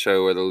testament to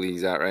show where the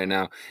league's at right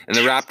now. And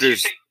the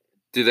Raptors,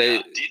 do you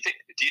think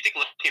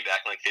looking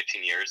back in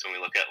 15 years when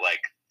we look at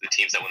the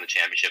teams that won the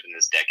championship in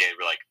this decade,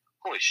 we're like,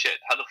 holy shit,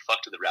 how the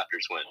fuck did the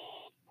Raptors win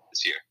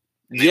this year?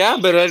 Yeah,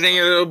 but I think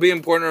it'll be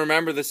important to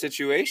remember the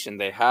situation.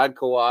 They had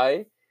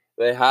Kawhi,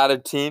 they had a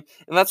team,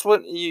 and that's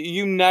what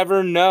you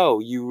never know.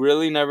 You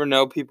really never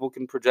know. People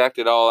can project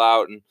it all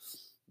out,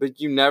 but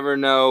you never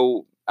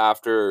know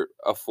after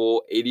a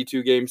full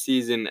 82-game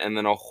season and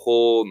then a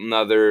whole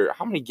nother.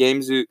 How many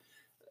games do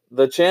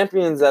the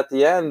champions at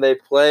the end? They've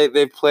played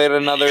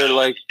another you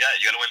gotta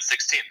win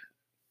 16.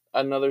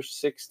 Another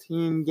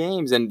 16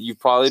 games, and you've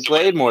probably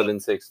played more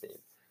than 16.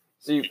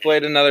 So you've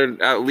played another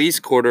at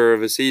least quarter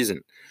of a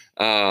season.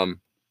 But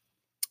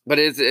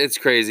it's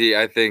crazy.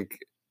 I think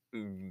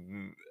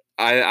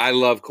I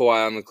love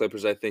Kawhi on the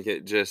Clippers. I think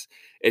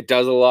it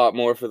does a lot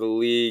more for the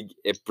league.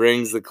 It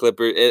brings the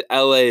Clippers.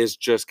 LA is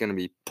just going to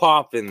be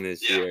popping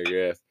this year,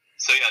 Griff.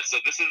 So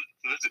these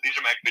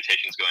are my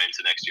expectations going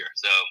into next year.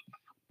 So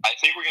I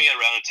think we're going to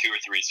get around a 2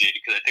 or 3 seed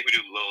because I think we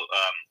do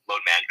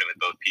load management with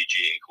both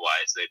PG and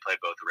Kawhi. So they play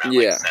both around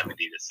 70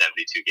 to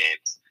 72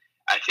 games.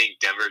 I think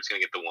Denver's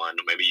going to get the 1,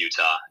 maybe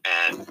Utah,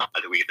 and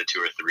I think we get the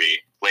 2 or 3.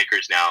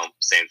 Lakers now,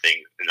 same thing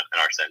in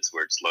our sense,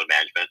 where it's load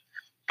management.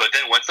 But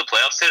then once the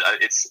playoffs hit,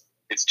 it's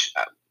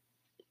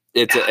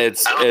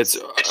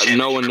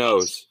no one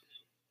knows.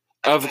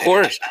 Of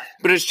course,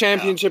 but it's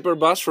championship or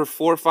bust for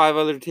 4 or 5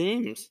 other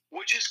teams,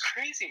 which is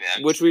crazy,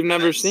 man. Which we've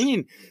never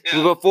seen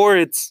before.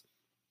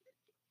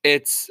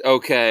 It's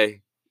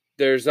okay.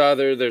 There's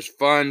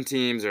fun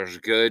teams. There's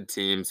good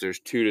teams. There's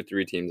 2 to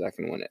 3 teams that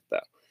can win it though.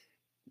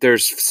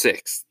 There's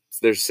 6.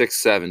 There's 6,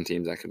 7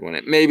 teams that could win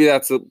it. Maybe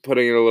that's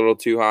putting it a little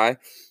too high,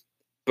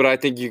 but I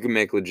think you can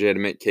make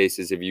legitimate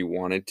cases if you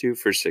wanted to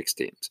for 6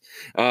 teams.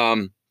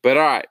 But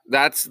all right,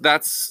 that's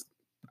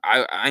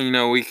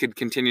I we could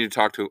continue to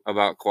talk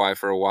about Kawhi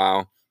for a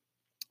while.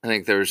 I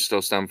think there's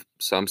still some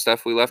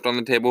stuff we left on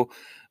the table,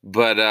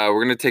 but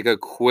we're gonna take a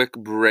quick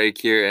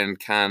break here and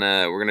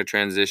we're gonna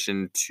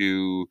transition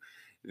to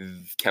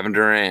Kevin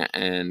Durant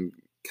and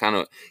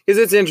because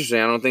it's interesting.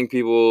 I don't think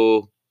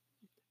people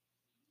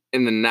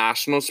in the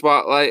national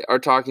spotlight are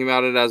talking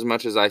about it as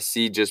much as I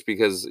see, just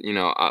because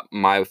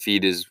my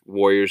feed is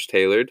Warriors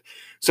tailored.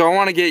 So I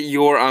want to get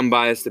your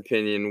unbiased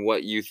opinion,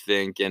 what you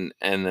think, and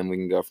then we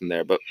can go from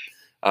there. But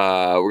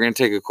we're gonna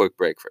take a quick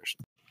break first.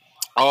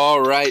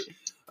 All right.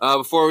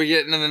 Before we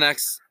get into the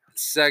next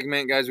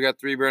segment, guys, we got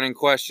 3 burning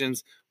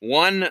questions.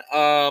 One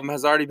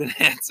has already been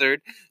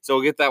answered, so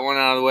we'll get that one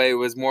out of the way. It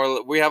was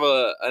we have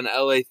an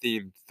LA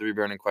themed 3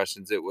 burning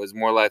questions. It was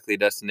more likely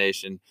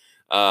destination.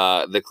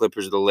 The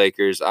Clippers or the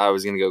Lakers. I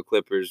was going to go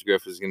Clippers.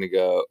 Griff was going to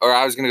go, or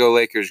I was going to go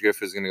Lakers. Griff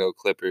was going to go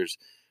Clippers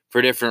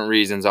for different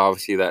reasons.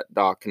 Obviously, that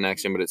Doc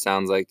connection, but it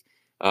sounds like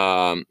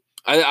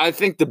I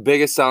think the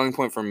biggest selling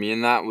point for me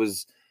in that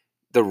was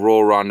the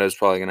role Rondo's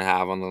probably going to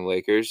have on the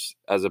Lakers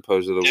as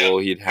opposed to the role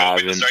he'd have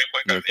in the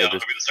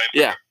Clippers.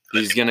 Yeah,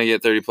 he's going to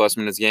get 30-plus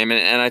minutes a game,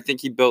 and I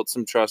think he built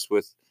some trust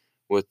with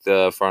with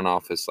the front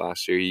office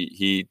last year.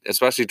 He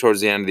especially towards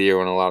the end of the year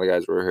when a lot of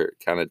guys were hurt,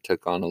 kind of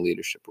took on a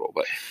leadership role.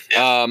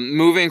 But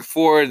moving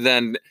forward,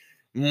 then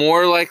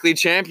more likely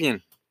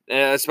champion,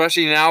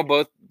 especially now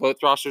both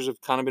rosters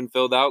have kind of been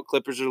filled out.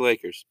 Clippers or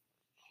Lakers?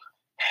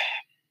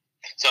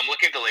 So I'm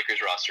looking at the Lakers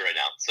roster right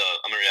now. So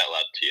I'm gonna read out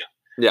loud to you.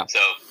 Yeah. So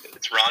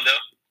it's Rondo,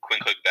 Quinn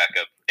Cook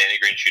backup, Danny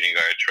Green shooting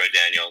guard, Troy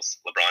Daniels,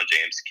 LeBron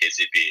James,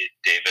 KCP,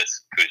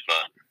 Davis,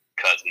 Kuzma,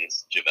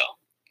 Cousins, JaVale.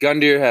 Gun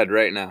to your head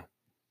right now.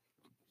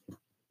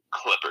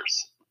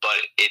 Clippers, but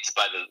it's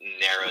by the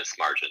narrowest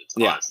margins.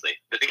 Honestly,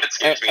 the thing that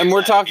scares me. And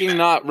we're talking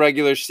not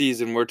regular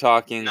season. We're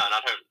talking not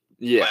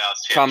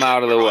playoffs. Come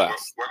out of the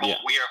West. We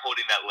are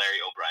holding that Larry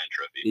O'Brien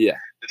trophy. Yeah.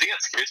 The thing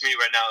that scares me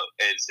right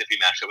now is if we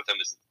match up with them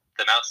is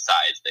the amount of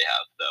size they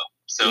have, though.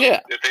 So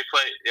if they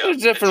play,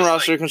 there's different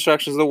roster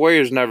constructions. The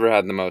Warriors never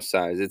had the most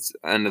size. It's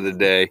end of the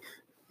day,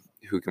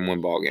 who can win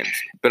ball games.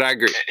 But I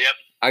agree. Yep.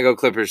 I go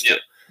Clippers too,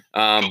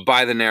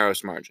 by the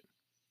narrowest margin.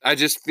 I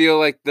just feel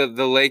like the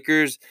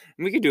Lakers,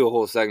 and we could do a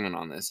whole segment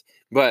on this,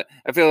 but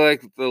I feel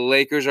like the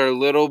Lakers are a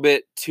little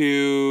bit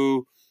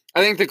too. I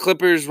think the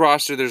Clippers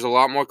roster, there's a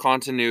lot more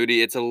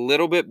continuity. It's a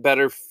little bit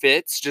better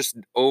fits just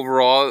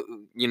overall,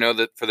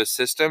 for the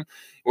system.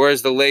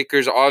 Whereas the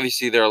Lakers,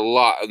 obviously, they're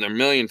a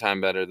million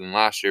times better than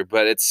last year,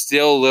 but it's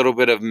still a little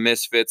bit of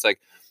misfits.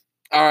 Like,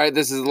 all right,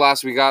 this is the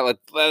last we got.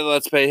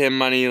 Let's pay him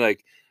money.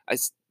 Like, I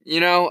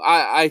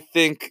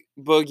think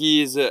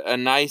Boogie is a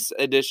nice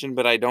addition,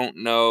 but I don't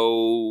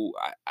know.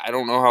 I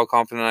don't know how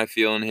confident I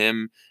feel in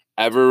him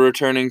ever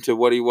returning to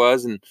what he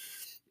was. And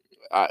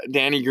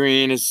Danny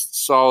Green is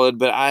solid,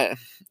 but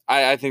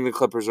I think the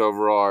Clippers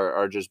overall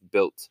are just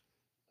built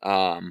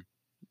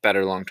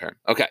better long term.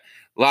 Okay,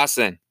 last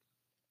thing.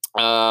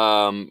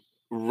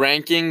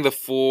 Ranking the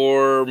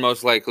 4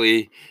 most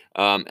likely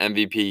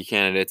MVP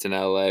candidates in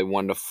LA.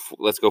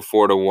 Let's go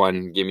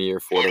 4-1. Give me your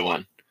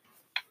 4-1.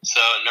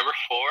 So number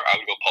 4, I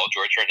would go Paul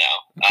George right now.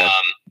 Okay.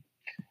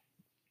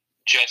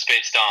 Just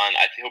based on,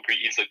 I think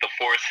he's like the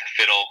 4th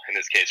fiddle in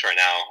this case right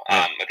now.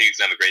 I think he's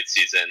gonna have a great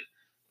season.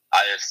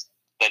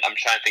 I'm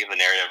trying to think of the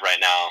narrative right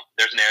now.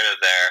 There's a narrative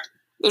there.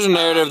 There's a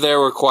narrative there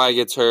where Kawhi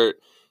gets hurt.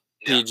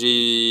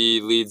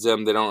 PG leads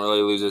them. They don't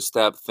really lose a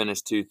step.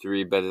 Finish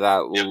 2-3, but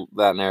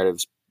that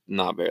narrative's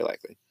not very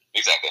likely.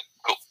 Exactly.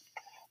 Cool.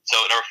 So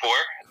number 4.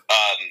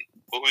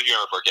 Who's your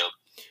number 4,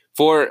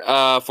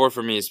 Caleb? 4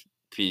 for me is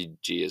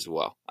PG as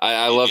well.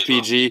 I love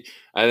PG.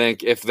 I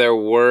think if there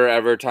were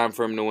ever time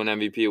for him to win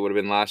MVP, it would have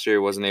been last year. He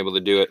wasn't able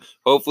to do it.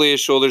 Hopefully his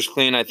shoulder's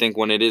clean. I think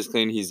when it is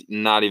clean, he's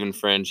not even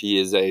fringe. He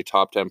is a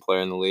top 10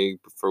 player in the league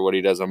for what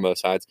he does on both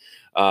sides.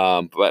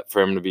 But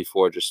for him to be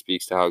 4 just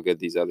speaks to how good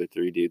these other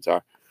 3 dudes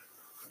are.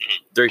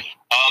 3.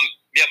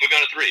 Moving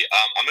on to 3.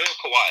 I'm going to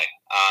go Kawhi.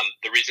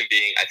 The reason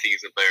being, I think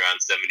he's going to play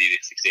around 70 to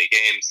 68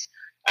 games.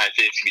 I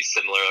think it's going to be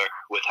similar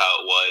with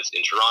how it was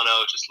in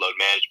Toronto, just load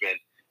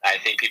management. I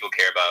think people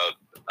care about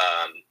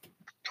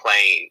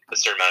playing a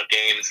certain amount of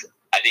games.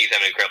 I think he's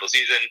having an incredible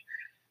season.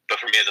 But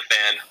for me as a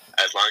fan,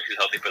 as long as he's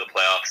healthy for the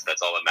playoffs,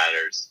 that's all that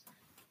matters.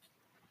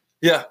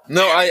 Yeah.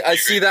 No, I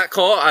see that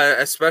call,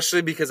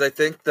 especially because I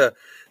think the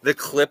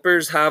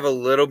Clippers have a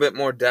little bit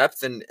more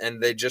depth, and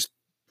they just –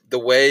 the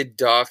way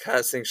Doc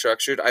has things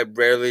structured, I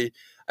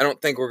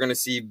don't think we're going to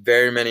see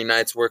very many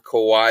nights where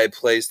Kawhi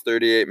plays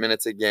 38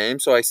 minutes a game.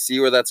 So I see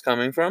where that's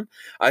coming from.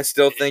 I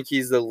still think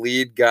he's the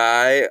lead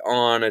guy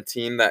on a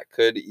team that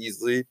could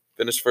easily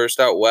finish first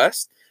out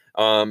west.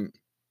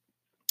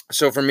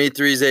 So for me,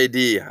 3 is AD.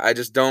 I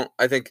don't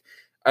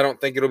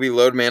think it'll be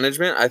load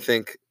management. I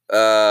think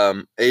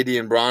AD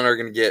and Bron are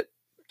going to get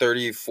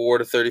 34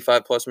 to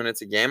 35 plus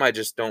minutes a game. I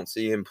just don't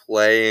see him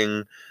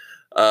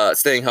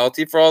staying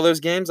healthy for all those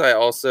games. I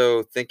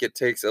also think it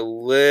takes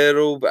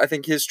I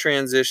think his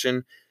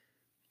transition,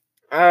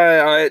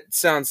 it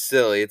sounds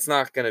silly. It's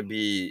not going to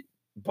be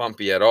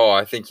bumpy at all.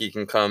 I think he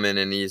can come in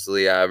and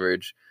easily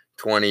average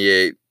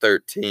 28,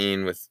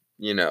 13 with,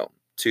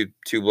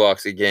 two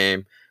blocks a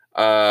game.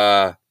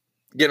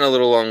 Getting a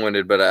little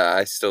long-winded, but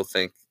I still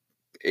think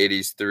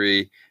 80's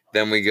 3.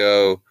 Then we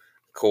go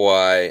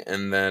Kawhi,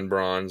 and then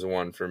Bron's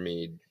 1 for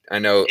me. I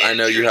know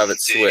you have it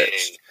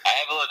switched. I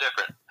have a little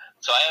different.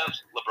 So I have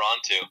LeBron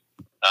too.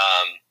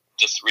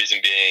 Just reason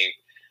being,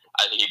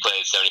 I think he played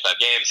 75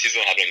 games. He's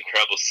going to have an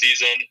incredible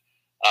season.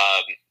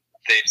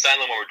 They've signed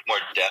a little more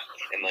depth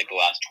in the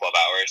last 12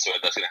 hours, so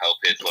that's going to help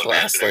his load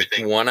management and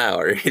everything. 1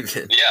 hour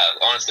even.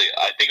 Yeah, honestly,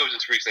 I think it was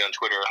just recently on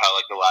Twitter how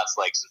the last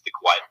since the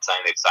Kawhi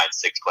signing, they've signed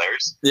 6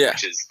 players. Yeah,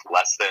 which is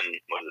less than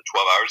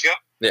 12 hours ago.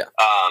 Yeah.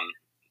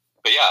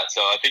 But yeah,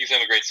 so I think he's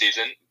having a great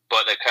season.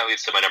 But that kind of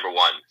leads to my number 1.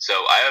 So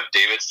I have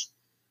Davis.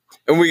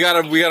 And we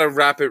gotta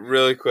wrap it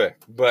really quick,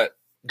 but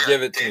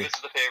give it to me. Davis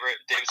is the favorite.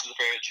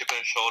 Chip on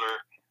his shoulder.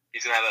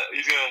 He's gonna have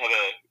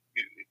a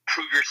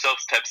prove yourself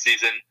type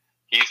season.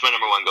 He's my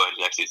number 1 going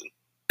into next season.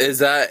 Is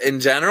that in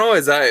general?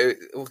 Is that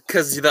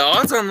because the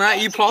odds on that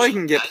you probably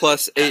can get +8?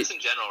 That's in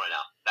general right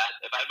now.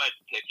 If I had my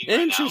picking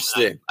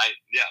interesting. Right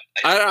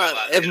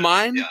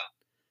now,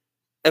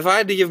 if I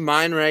had to give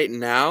mine right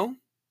now,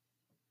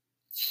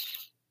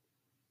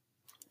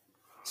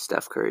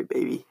 Steph Curry,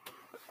 baby.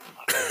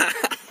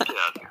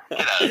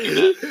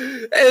 And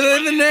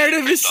then the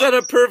narrative is set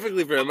up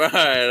perfectly for him. All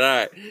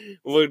right.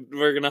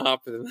 We're gonna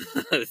hop to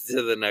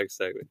the next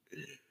segment.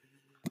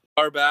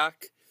 Are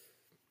back.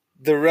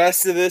 The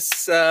rest of this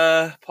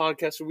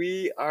podcast,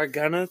 we are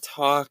gonna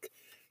talk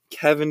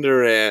Kevin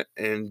Durant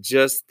and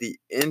just the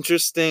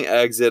interesting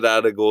exit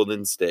out of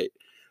Golden State.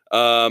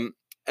 And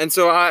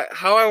so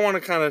how I want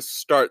to kind of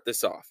start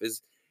this off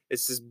is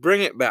just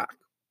bring it back.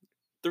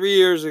 3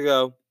 years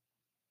ago,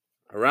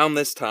 around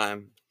this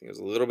time, I think it was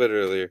a little bit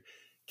earlier,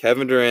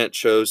 Kevin Durant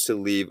chose to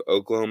leave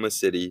Oklahoma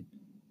City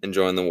and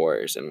join the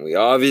Warriors. And we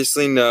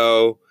obviously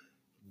know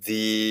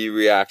the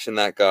reaction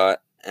that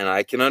got, and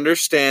I can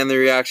understand the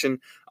reaction.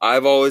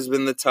 I've always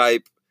been the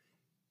type,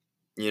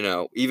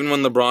 even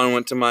when LeBron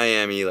went to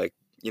Miami,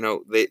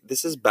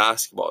 this is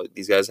basketball.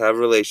 These guys have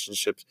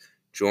relationships.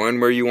 Join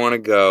where you want to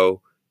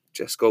go.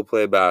 Just go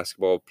play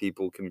basketball.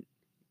 People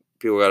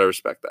got to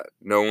respect that.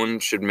 No one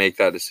should make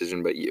that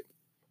decision but you.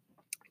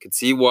 I could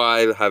see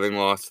why, having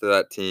lost to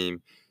that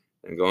team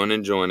and going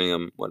and joining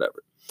them,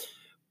 whatever.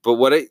 But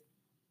what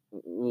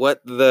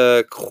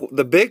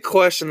the big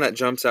question that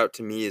jumps out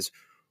to me is,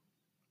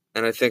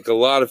 and I think a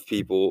lot of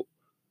people,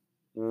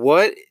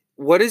 what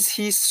is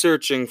he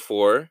searching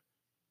for?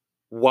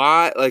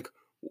 Why,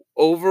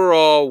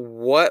 overall,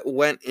 what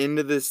went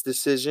into this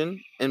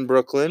decision in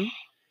Brooklyn?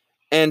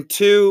 And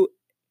two,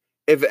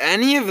 if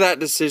any of that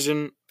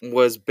decision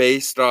was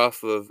based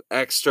off of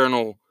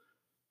external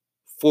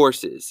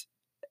forces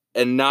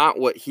and not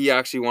what he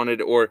actually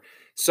wanted, or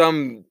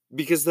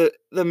because the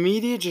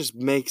media just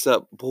makes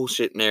up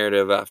bullshit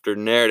narrative after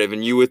narrative,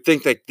 and you would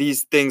think that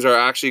these things are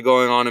actually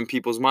going on in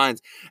people's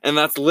minds, and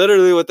that's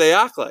literally what they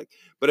act like.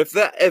 But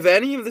if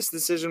any of this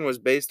decision was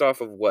based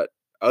off of what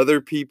other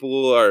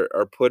people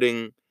are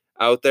putting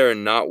out there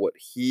and not what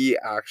he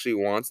actually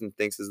wants and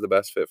thinks is the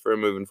best fit for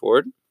him moving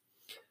forward,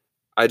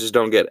 I just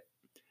don't get it.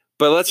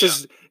 But let's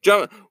just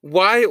jump.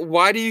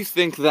 Why do you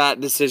think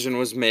that decision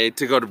was made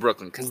to go to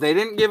Brooklyn? Because they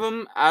didn't give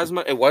him as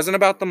much. It wasn't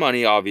about the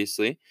money,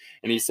 obviously.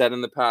 And he said in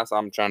the past,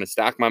 I'm trying to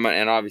stack my money.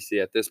 And obviously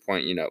at this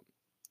point,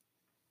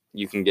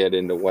 you can get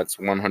into what's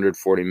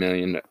 $140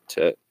 million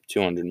to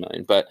 $200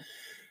 million. But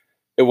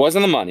it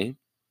wasn't the money.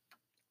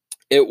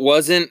 It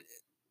wasn't,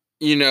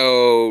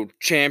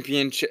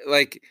 championship.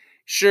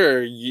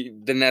 Sure,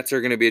 the Nets are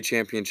going to be a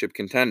championship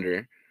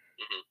contender.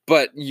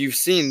 But you've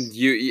seen,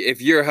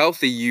 if you're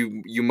healthy,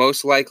 you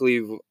most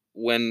likely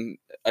win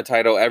a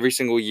title every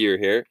single year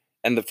here.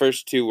 And the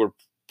first two were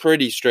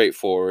pretty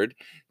straightforward.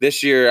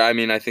 This year,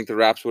 I think the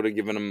Raps would have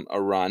given them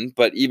a run.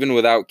 But even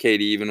without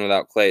KD, even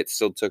without Clay, it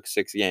still took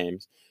 6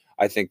 games.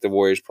 I think the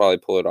Warriors probably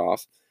pull it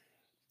off.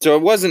 So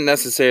it wasn't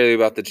necessarily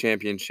about the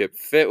championship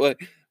fit.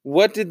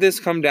 What did this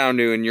come down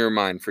to in your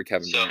mind for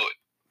Kevin Durant?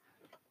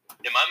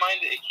 In my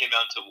mind, it came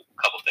down to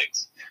a couple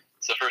things.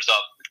 So first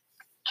off,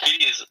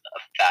 KD is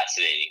a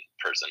fascinating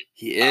person.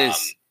 He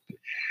is.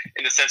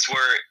 In the sense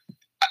where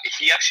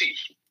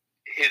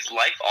his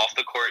life off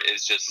the court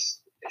is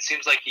just, it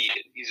seems like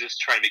he's just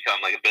trying to become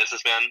like a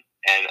businessman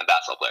and a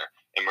basketball player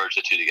and merge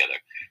the two together.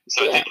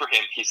 So I think for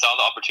him, he saw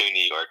the opportunity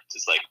in New York to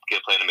just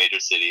get play in a major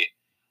city.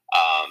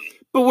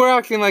 But we're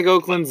acting like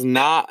Oakland's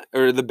not,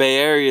 or the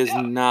Bay Area is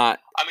not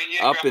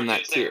up in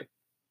that tier.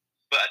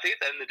 But I think at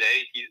the end of the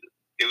day,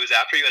 it was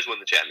after you guys won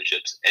the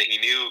championships, and he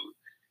knew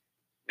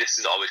this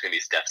is always going to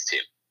be Steph's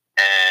team.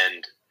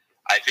 And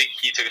I think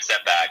he took a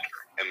step back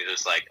and was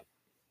just like,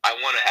 I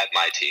want to have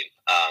my team.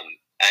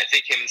 And I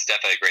think him and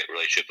Steph had a great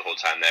relationship the whole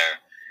time there.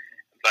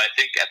 But I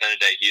think at the end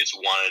of the day, he just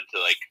wanted to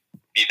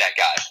be that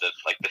guy,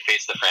 the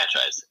face of the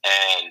franchise.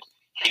 And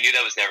he knew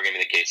that was never going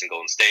to be the case in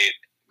Golden State.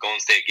 Golden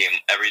State gave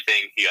him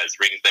everything. He got his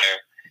rings there.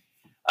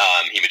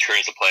 He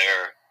matured as a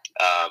player.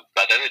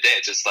 But at the end of the day,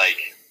 it's just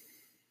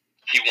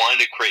he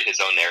wanted to create his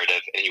own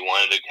narrative, and he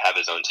wanted to have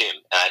his own team.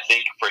 And I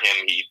think for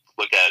him, he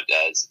looked at it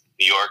as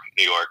New York,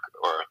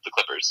 or the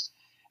Clippers.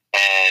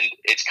 And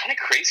it's kind of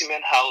crazy,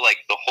 man, how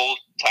the whole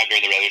time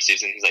during the regular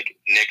season, he's like,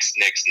 Knicks.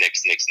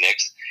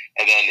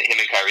 And then him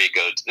and Kyrie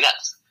go to the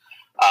Nets.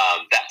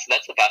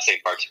 That's the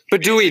fascinating part.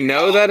 But do we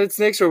know that it's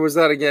Knicks, or was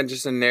that, again,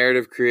 just a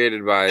narrative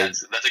created by...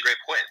 That's a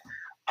great point.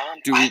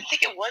 I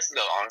think it was,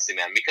 though, honestly,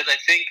 man, because I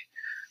think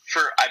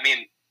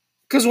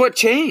because what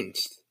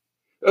changed?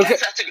 Okay,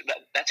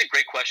 that's a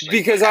great question.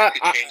 Because what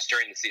changed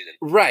during the season,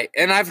 right?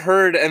 And I've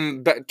heard,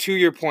 and to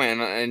your point,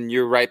 and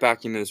you're right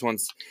back into this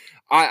once.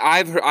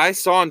 I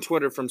saw on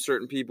Twitter from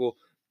certain people,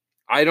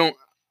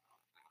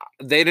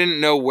 they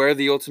didn't know where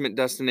the ultimate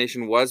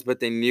destination was, but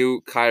they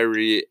knew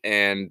Kyrie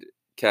and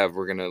Kev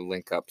were gonna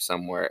link up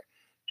somewhere,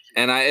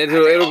 and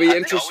it'll be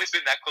interesting. Always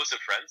been that close of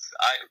friends.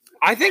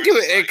 I think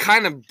it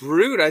kind of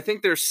brewed. I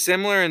think they're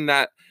similar in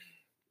that,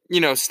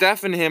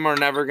 Steph and him are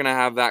never gonna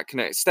have that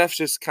connect. Steph's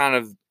just kind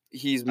of.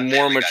 He's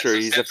more mature.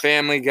 He's a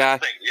family guy.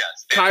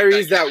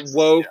 Kyrie's that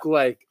woke,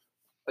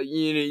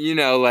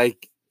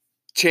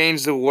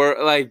 change the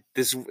world,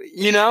 this,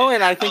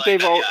 and I think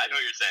they've all. Yeah, I know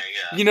what you're saying.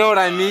 Yeah. You know what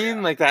I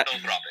mean? Like that.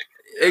 Philanthropic.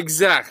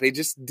 Exactly.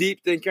 Just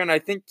deep thinker. And I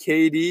think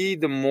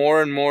KD, the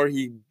more and more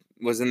he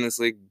was in this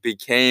league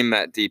became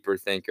that deeper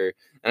thinker,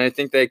 and I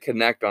think they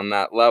connect on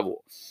that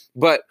level.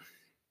 But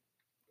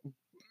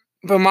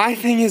my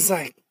thing is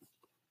like,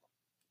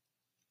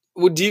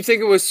 well, do you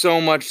think it was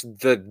so much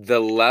the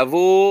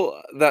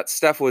level that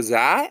Steph was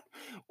at,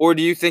 or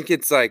do you think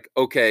it's like,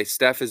 okay,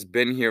 Steph has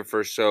been here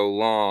for so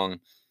long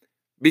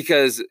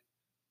because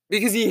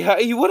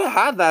he would have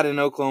had that in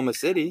Oklahoma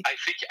City. I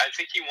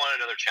think he wanted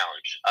another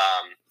challenge.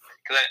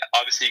 Because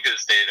obviously he could have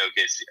stayed in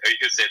OKC, or he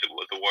could have stayed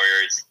with the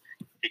Warriors.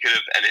 He could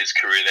have ended his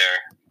career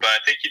there. But I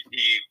think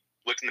he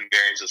looked in the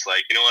mirror and was just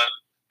like, you know what?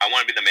 I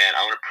want to be the man.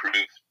 I want to prove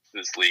to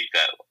this league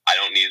that I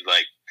don't need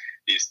like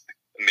these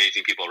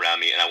amazing people around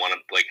me, and I want to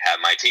like have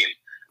my team.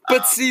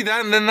 But see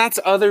that, and then that's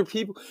other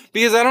people,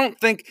 because I don't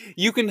think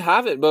you can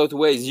have it both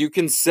ways. You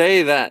can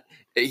say that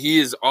he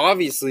has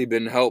obviously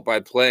been helped by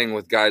playing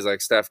with guys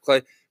like Steph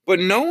Clay, but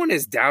no one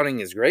is doubting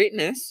his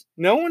greatness.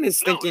 No one is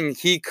thinking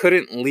he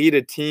couldn't lead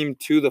a team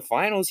to the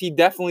finals. He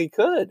definitely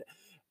could.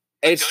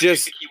 It's don't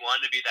just you think he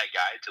wanted to be that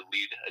guy to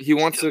lead. He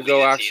wants to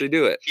go actually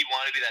do it. He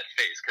wanted to be that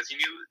face because he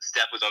knew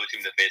Steph was always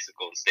the face of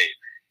Golden State.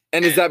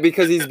 And is that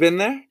because he's been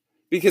there?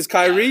 Because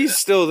Kyrie's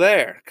still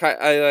there.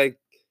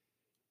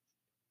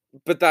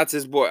 But that's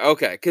his boy.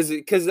 Okay,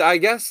 because I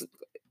guess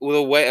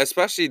the way,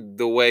 especially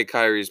the way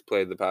Kyrie's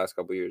played the past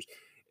couple of years,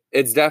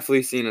 it's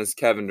definitely seen as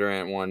Kevin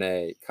Durant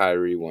 1A,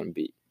 Kyrie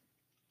 1B.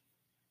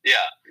 Yeah.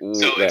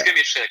 So it's gonna be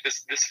interesting. Like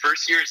this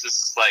first year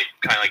is like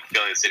kind of like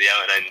filling the city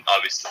out, and then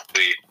obviously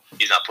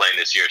he's not playing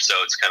this year, so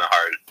it's kind of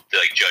hard to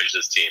like judge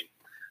this team.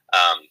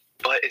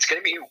 But it's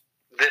gonna be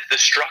the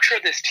structure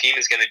of this team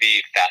is gonna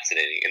be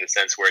fascinating in the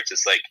sense where it's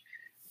just like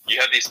you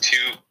have these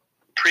two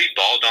pretty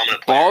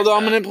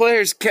ball-dominant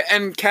players.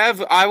 And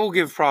Kev, I will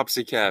give props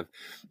to Kev.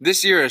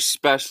 This year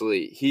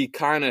especially, he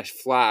kind of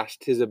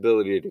flashed his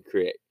ability to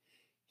create.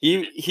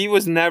 He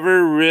was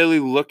never really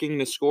looking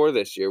to score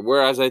this year,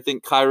 whereas I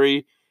think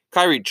Kyrie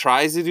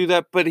tries to do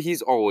that, but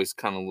he's always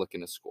kind of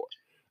looking to score.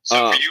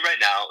 So for you right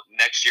now,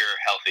 next year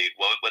healthy,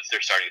 what's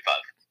their starting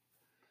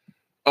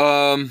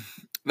five?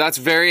 That's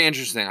very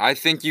interesting. I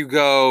think you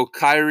go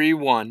Kyrie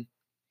 1,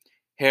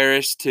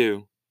 Harris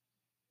 2,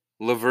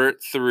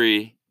 LeVert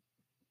 3,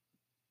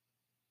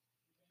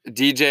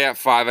 DJ at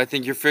 5. I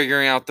think you're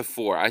figuring out the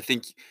 4. I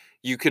think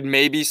you could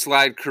maybe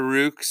slide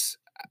Karooks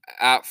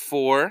at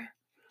 4.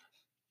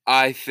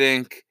 I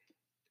think,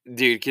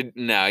 dude,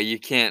 you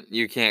can't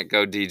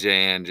go DJ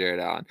and Jared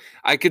Allen.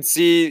 I could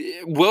see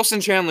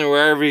Wilson Chandler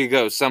wherever he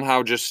goes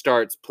somehow just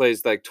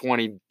plays like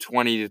 20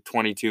 to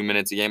 22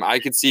 minutes a game. I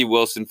could see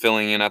Wilson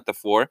filling in at the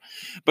 4,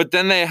 but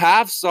then they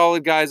have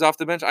solid guys off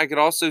the bench. I could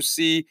also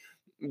see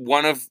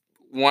one of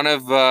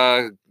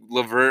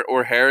LeVert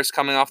or Harris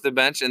coming off the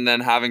bench and then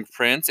having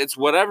Prince. It's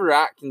whatever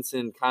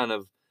Atkinson kind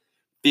of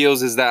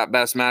feels is that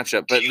best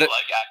matchup. But do you like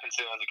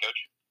Atkinson as a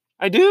coach?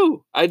 I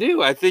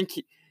do. I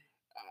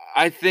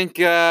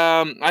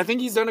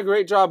think he's done a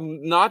great job,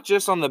 not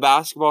just on the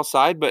basketball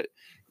side, but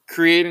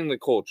creating the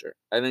culture.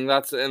 I think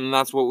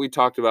that's what we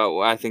talked about.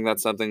 I think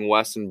that's something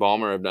West and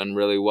Ballmer have done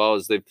really well,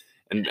 is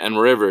and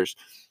Rivers.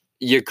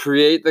 You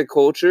create the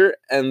culture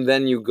and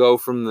then you go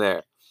from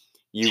there.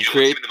 You know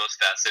what's the most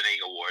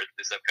fascinating award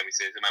this upcoming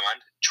season in my mind?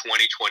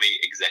 2020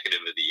 Executive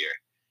of the Year.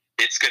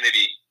 It's going to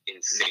be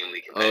insanely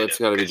competitive. Oh, it's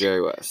got to be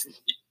Jerry West.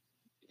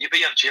 You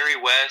have Jerry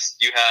West.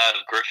 You have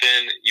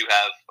Griffin. You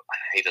have, I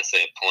hate to say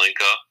it,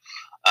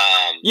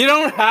 Pelinka. You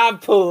don't have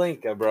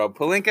Pelinka, bro.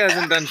 Pelinka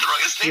hasn't done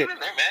shit. In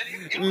there,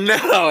 man.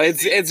 No,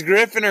 it's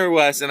Griffin or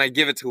West, and I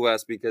give it to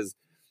West because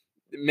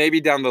maybe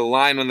down the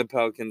line when the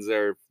Pelicans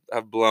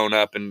have blown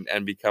up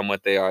and become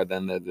what they are,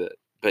 then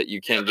but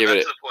you can't give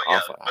it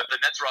off. But the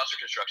Nets roster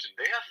construction,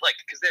 they have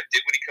because they have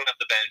Dinwiddie coming off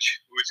the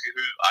bench, who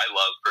I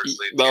love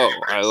personally.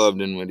 I love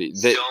Dinwiddie.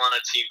 Still on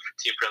a team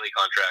friendly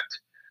contract.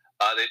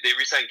 They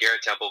re-signed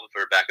Garrett Temple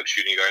for a backup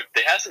shooting guard.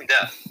 They have some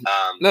depth.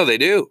 No, they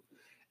do.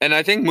 And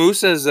I think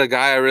Musa is a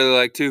guy I really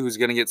like too, who's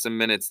going to get some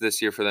minutes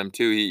this year for them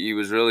too. He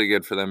was really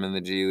good for them in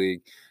the G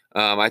League.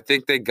 I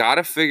think they got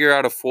to figure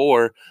out a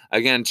 4.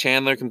 Again,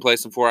 Chandler can play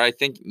some 4. I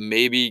think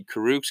maybe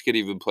Karooks could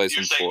even play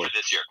some 4. You're saying for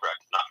this year,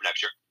 correct? Not for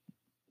next year?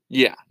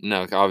 Yeah.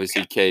 No,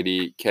 obviously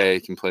K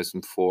can play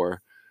some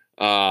 4.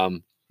 But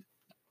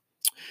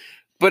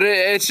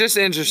it's just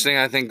interesting,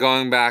 I think,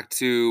 going back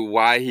to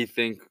why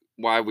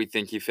we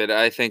think he fit.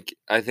 I think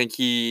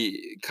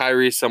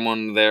Kyrie's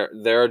someone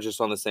they're just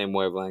on the same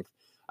wavelength.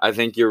 I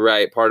think you're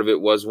right. Part of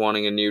it was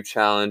wanting a new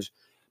challenge,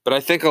 but I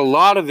think a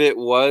lot of it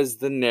was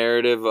the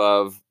narrative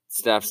of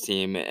Steph's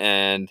team,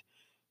 and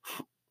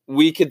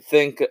we can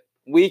think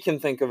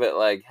of it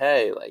like,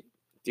 hey, like,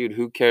 dude,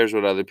 who cares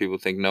what other people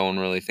think? No one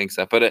really thinks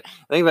that. But I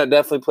think that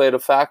definitely played a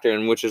factor,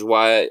 and which is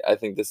why I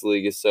think this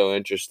league is so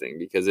interesting,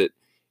 because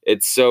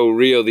it's so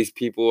real. These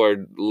people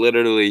are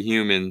literally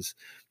humans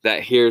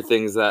that hear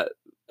things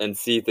and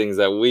see things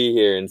that we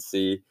hear and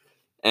see,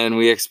 and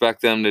we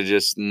expect them to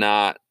just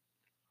not,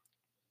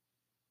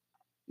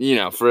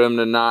 for them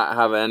to not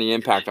have any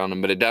impact on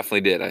them. But it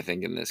definitely did, I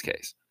think, in this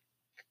case.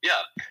 Yeah.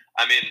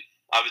 I mean,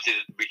 obviously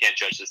we can't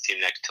judge this team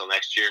till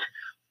next year,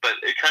 but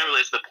it kind of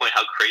relates to the point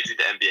how crazy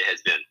the NBA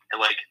has been.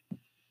 And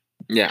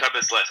Yeah. talked about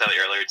this slightly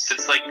earlier.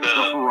 Since like the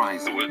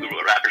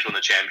Raptors won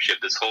the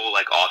championship, this whole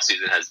like off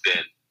season has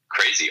been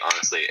crazy.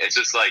 Honestly, it's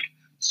just like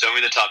so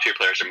many of the top tier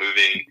players are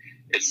moving.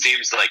 It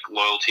seems like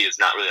loyalty is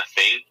not really a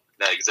thing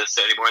that exists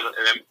anymore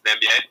in the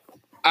NBA.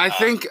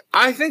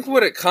 I think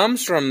what it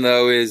comes from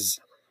though is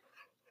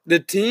the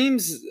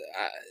teams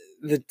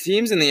in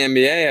the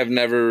NBA have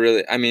never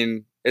really. I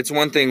mean, it's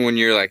one thing when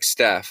you're like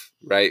Steph,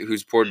 right,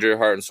 who's poured their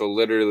heart and soul,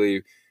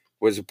 literally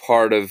was a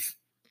part of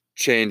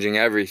changing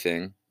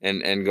everything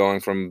and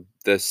going from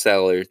the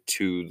cellar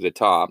to the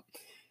top.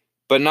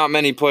 But not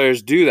many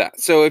players do that.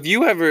 So if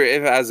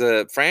as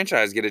a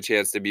franchise get a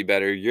chance to be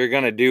better, you're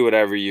gonna do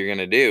whatever you're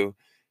gonna do.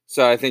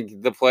 So I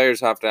think the players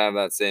have to have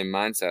that same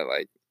mindset.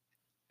 Like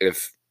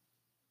if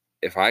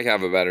I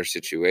have a better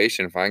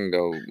situation, if I can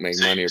go make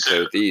money or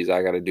play with these,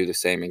 I got to do the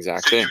same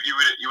exact thing.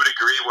 You would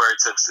agree where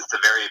it's a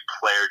very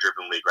player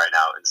driven league right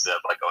now instead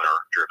of like owner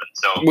driven.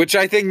 So which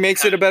I think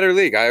makes it a better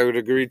league. I would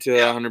agree to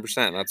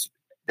 100%. That's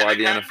why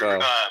the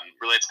NFL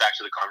relates back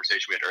to the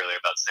conversation we had earlier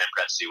about Sam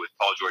Presti with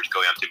Paul George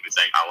going up to him and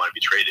saying, "I want to be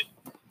traded."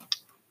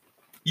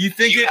 You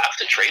think you have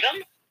to trade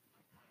him?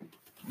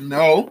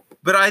 No,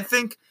 but I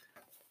think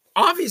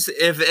obviously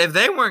if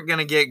they weren't going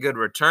to get good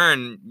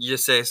return, you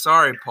say,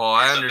 "Sorry, Paul,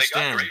 I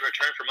understand." They got great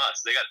return from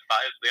us. They got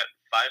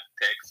five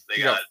picks.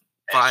 They got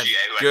five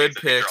SGA, good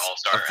picks,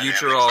 a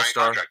future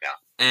all-star,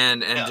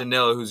 and yeah.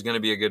 Danilo, who's going to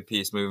be a good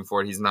piece moving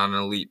forward. He's not an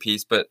elite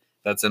piece, but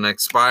that's an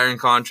expiring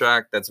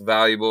contract that's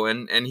valuable,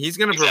 and he's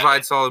going to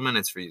provide solid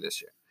minutes for you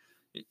this year.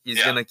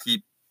 He's going to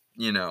keep,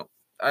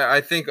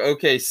 I think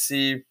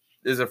OKC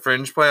is a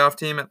fringe playoff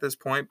team at this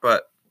point,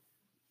 but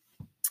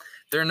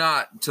they're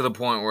not to the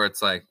point where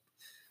it's like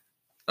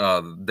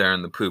they're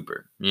in the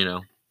pooper,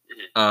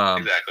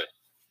 Exactly.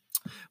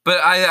 But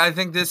I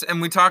think this,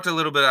 and we talked a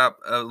little bit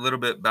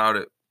about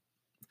it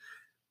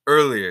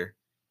earlier.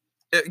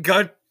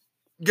 Gun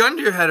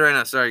to your head right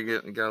now. Sorry,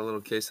 got a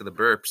little case of the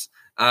burps.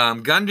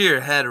 Gun to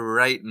your head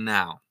right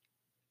now.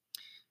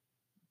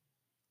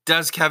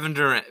 Does Kevin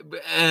Durant,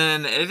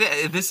 and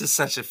this is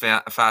such a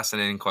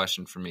fascinating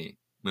question for me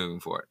moving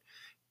forward,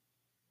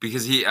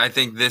 because I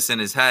think this in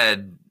his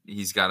head,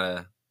 he's got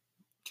to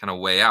kind of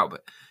weigh out.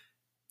 But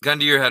gun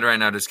to your head right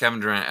now, does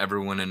Kevin Durant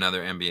ever win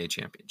another NBA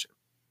championship?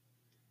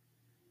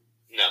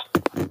 No.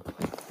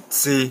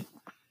 See,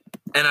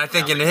 and I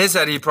think in his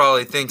head, he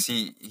probably thinks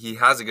he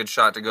has a good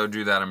shot to go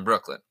do that in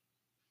Brooklyn.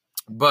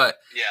 But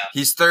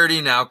he's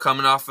 30 now,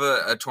 coming off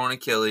a torn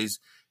Achilles.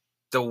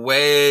 The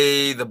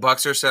way the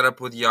Bucks are set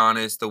up with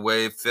Giannis, the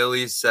way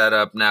Philly's set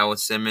up now with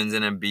Simmons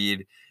and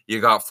Embiid,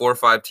 you got 4 or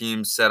 5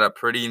 teams set up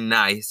pretty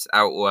nice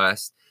out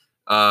west.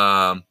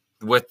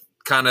 With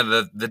kind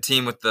of the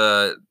team with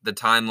the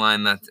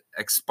timeline that's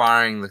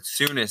expiring the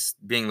soonest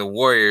being the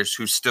Warriors,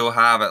 who still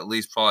have at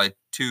least probably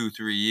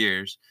 2-3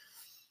 years.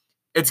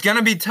 It's going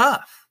to be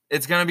tough.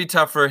 It's going to be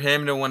tough for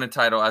him to win a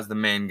title as the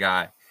main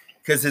guy.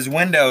 Because his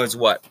window is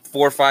what,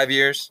 4 or 5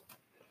 years?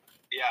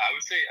 Yeah, I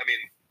would say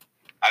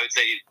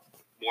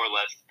more or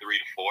less 3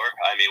 to 4.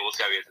 I mean, we'll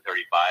see how he gets to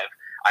 35.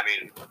 I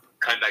mean,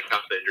 coming back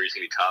off the injury is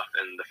going to be tough,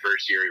 and the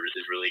first year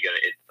is really going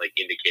to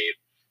indicate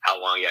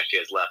how long he actually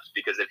has left.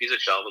 Because if he's a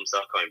shell of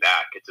himself coming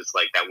back, it's just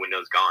like that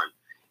window's gone.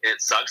 And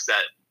it sucks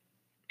that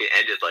it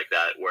ended like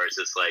that, where it's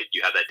just like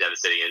you have that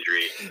devastating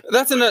injury.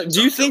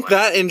 Do you think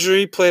that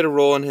injury played a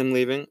role in him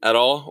leaving at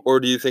all, or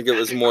do you think it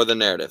was more the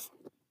narrative?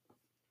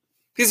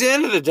 Because at the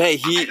end of the day,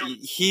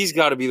 he's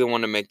got to be the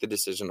one to make the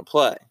decision to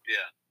play.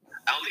 Yeah,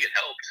 I don't think it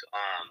helped.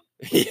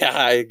 Yeah,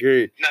 I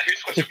agree. Now,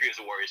 here's a question for you as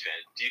a Warriors fan: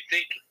 do you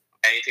think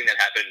anything that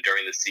happened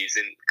during the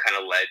season kind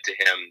of led to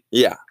him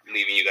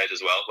leaving you guys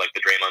as well, like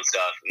the Draymond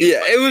stuff?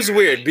 Yeah, it was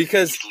weird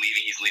because he's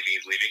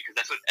leaving, because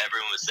that's what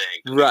everyone was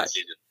saying.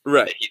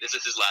 Right. This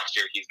is his last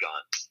year. He's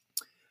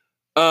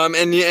gone.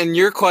 And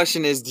your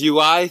question is, do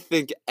I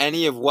think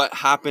any of what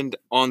happened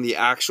on the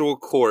actual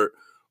court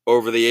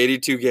over the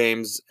 82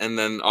 games and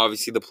then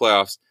obviously the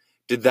playoffs,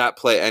 did that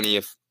play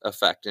any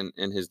effect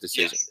in his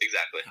decision? Yes,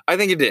 exactly. I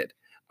think it did.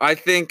 I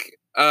think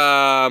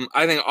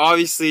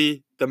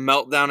obviously the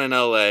meltdown in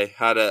LA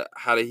had a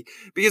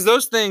because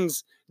those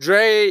things,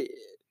 Dre,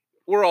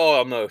 we're all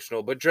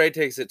emotional, but Dre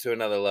takes it to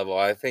another level.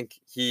 I think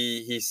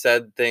he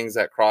said things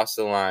that crossed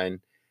the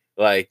line.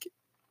 Like,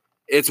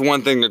 it's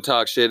one thing to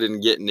talk shit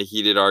and get into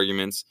heated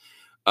arguments.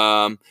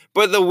 But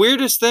the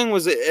weirdest thing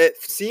was it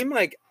seemed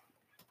like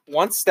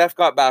once Steph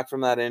got back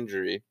from that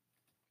injury,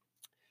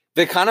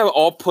 they kind of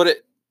all put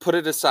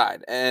it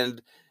aside.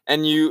 And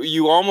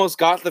you almost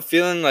got the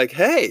feeling like,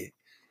 hey,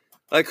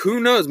 like, who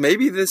knows?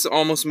 Maybe this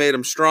almost made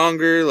them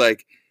stronger.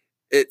 Like,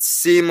 it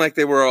seemed like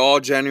they were all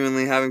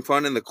genuinely having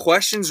fun. And the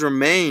questions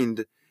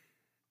remained.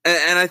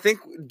 And I think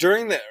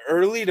during the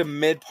early to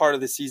mid part of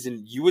the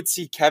season, you would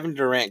see Kevin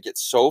Durant get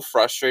so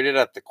frustrated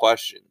at the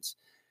questions.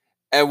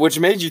 And which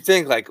made you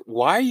think, like,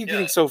 why are you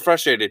getting so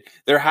frustrated?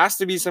 There has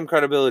to be some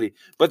credibility.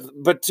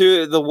 But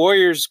to the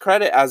Warriors'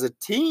 credit as a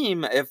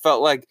team, it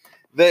felt like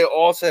they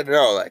all said,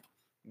 no, like,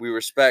 we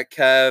respect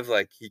Kev,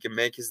 like, he can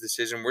make his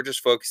decision. We're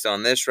just focused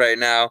on this right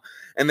now.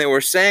 And they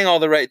were saying all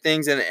the right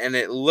things, and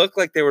it looked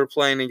like they were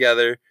playing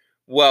together,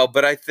 well,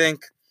 but I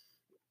think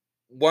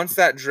once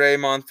that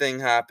Draymond thing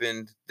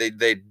happened, they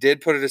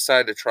did put it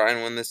aside to try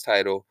and win this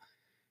title.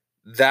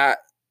 That,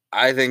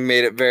 I think,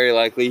 made it very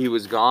likely he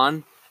was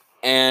gone,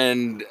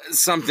 and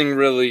something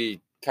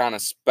really kind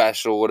of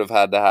special would have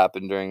had to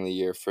happen during the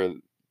year for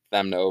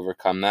them to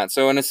overcome that.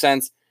 So in a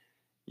sense,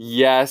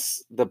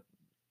 yes, the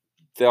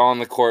on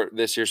the court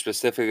this year,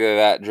 specifically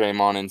that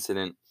Draymond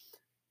incident,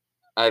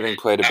 I think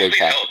played a big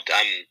factor. Helped.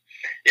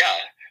 Yeah.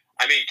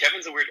 I mean,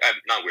 Kevin's a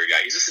not weird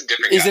guy. He's just a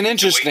different He's guy. an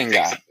interesting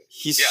guy.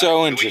 He's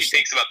so interesting. The way he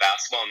thinks about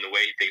basketball and the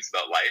way he thinks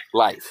about life.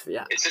 Life,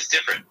 yeah. It's just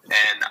different.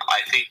 And I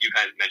think you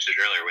kind of mentioned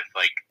it earlier with,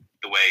 like,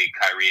 the way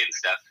Kyrie and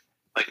Steph,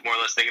 like, more or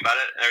less think about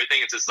it and everything.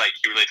 It's just, like,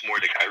 he relates more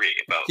to Kyrie.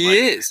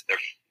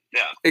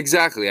 Yeah.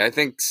 Exactly. I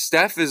think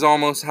Steph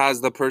almost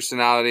has the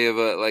personality of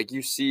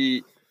you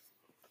see,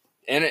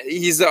 and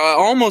he's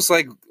almost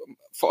like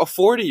a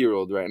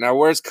 40-year-old right now,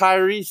 whereas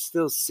Kyrie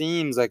still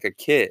seems like a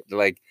kid.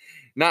 Like,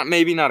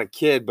 maybe not a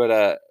kid,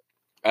 but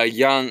a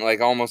young,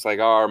 like almost like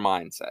our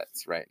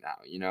mindsets right now,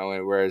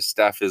 whereas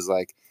Steph is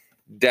like,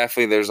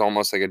 definitely there's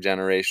almost like a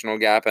generational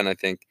gap, and I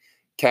think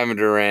Kevin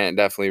Durant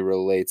definitely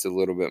relates a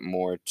little bit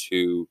more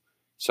to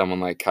someone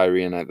like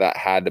Kyrie, and that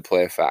had to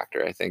play a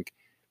factor. I think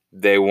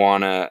they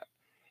want to,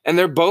 and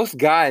they're both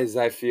guys,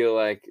 I feel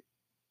like,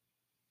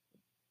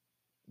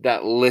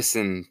 that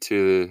listen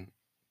to,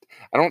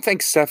 I don't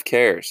think Steph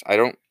cares.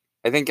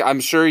 I'm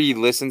sure he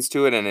listens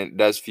to it and it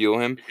does fuel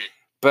him,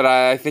 but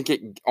I think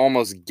it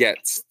almost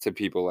gets to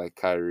people like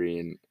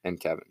Kyrie and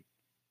Kevin.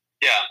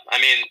 Yeah, I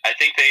mean,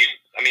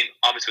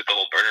 obviously with the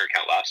whole burner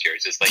account last year,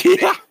 it's just like they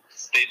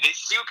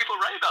see what people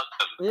write about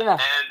them. Yeah.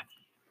 And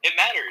it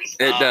matters.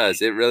 It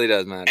does. It really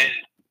does matter. And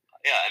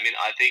yeah, I mean,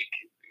 I think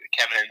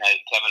Kevin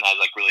has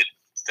like really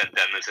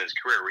done this in his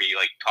career where he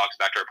like talks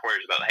back to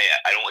reporters about, hey,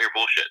 I don't want your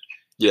bullshit.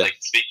 Yeah. Like,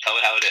 tell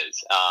it how it is.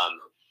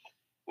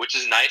 Which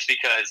is nice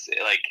because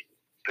it like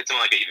puts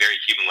him on like a very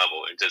human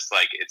level, and just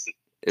like it's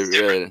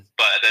different.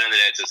 But at the end of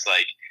the day, it's just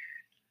like,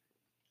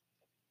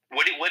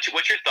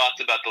 what's your thoughts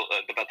about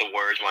the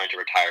Warriors wanting to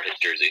retire his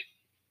jersey?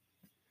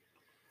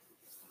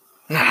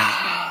 Do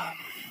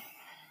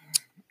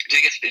you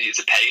think it's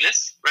a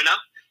pettiness right now?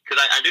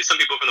 Because I knew some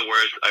people from the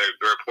Warriors,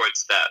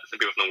 reports that some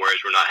people from the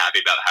Warriors were not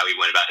happy about how he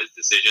went about his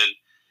decision,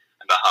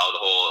 about how the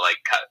whole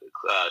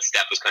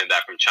Steph was coming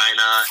back from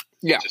China.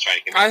 Yeah,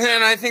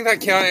 I think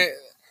that counted.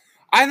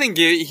 I think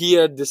he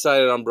had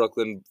decided on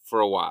Brooklyn for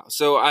a while,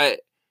 so I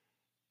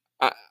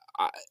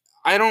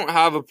don't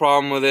have a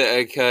problem with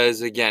it,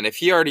 because again, if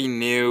he already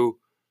knew,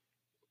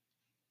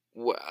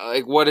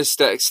 what is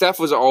Steph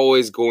was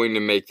always going to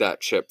make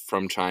that trip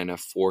from China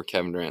for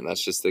Kevin Durant.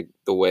 That's just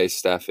the way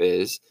Steph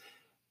is.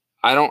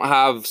 I don't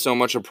have so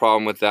much a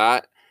problem with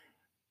that.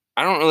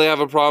 I don't really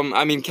have a problem.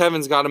 I mean,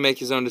 Kevin's got to make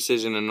his own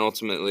decision, and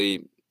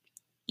ultimately,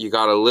 you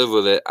got to live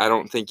with it. I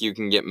don't think you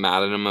can get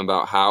mad at him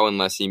about how,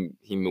 unless he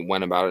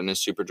went about it in a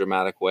super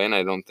dramatic way, and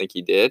I don't think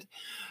he did.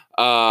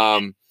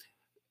 Back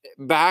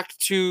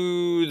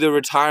to the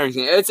retiring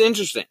thing. It's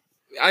interesting.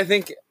 I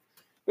think,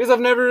 because I've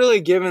never really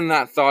given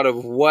that thought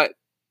of what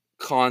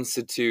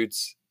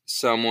constitutes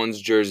someone's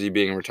jersey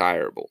being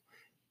retirable.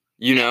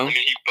 I mean, he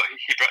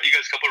brought you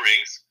guys a couple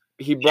rings.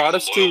 He brought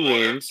us 2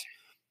 rings.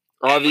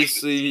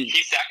 Obviously,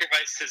 he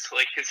sacrificed his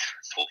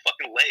whole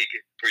fucking leg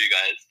for you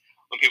guys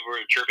when people were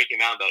chirping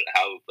him out about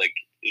how, like,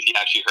 is he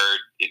actually hurt?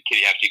 Can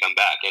he actually come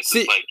back? And it's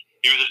just like,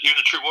 he was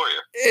a true warrior.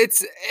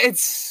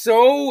 It's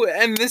so,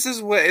 and this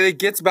is what it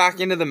gets back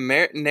into the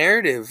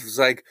narrative. It's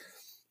like,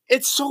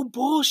 it's so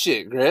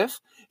bullshit, Griff.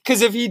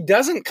 Because if he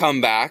doesn't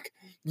come back,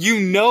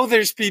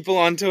 there's people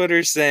on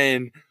Twitter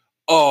saying,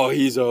 "Oh,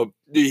 he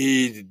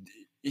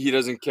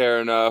doesn't care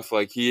enough.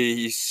 Like,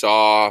 he's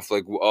soft.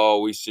 Like, oh,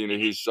 we've seen it.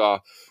 He's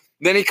soft."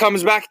 Then he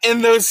comes back,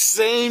 and those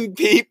same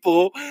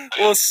people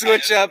will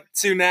switch up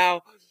to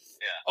now,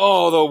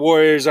 "Oh, the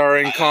Warriors are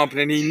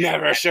incompetent. He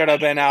never should have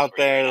been out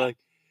there." Like,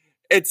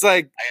 it's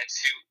like, I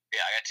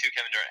got 2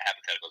 Kevin Durant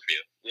hypotheticals for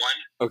you.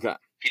 One, okay,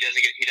 he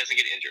doesn't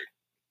get injured.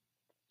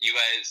 You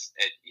guys,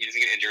 he doesn't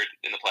get injured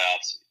in the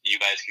playoffs. You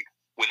guys can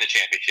win the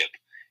championship.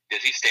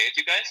 Does he stay with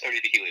you guys, or do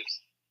you think he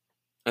leaves?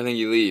 I think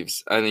he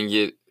leaves.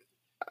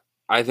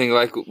 I think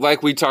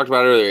like we talked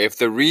about earlier, if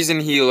the reason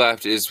he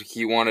left is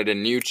he wanted a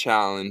new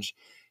challenge,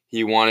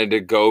 he wanted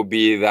to go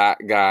be that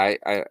guy,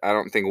 I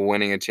don't think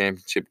winning a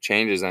championship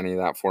changes any of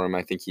that for him.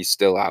 I think he's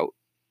still out.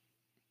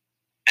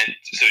 And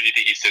so do you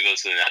think he still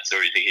goes to the Nets, or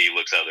do you think he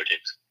looks at other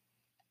teams?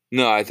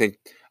 No, I think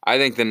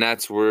the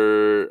Nets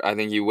I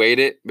think he weighed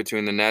it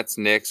between the Nets,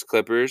 Knicks,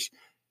 Clippers.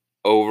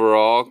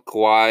 Overall,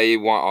 Kawhi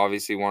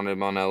obviously wanted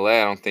him on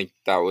LA. I don't think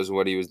that was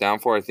what he was down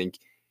for. I think,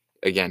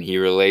 again, he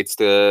relates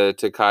to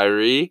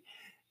Kyrie.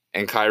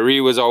 And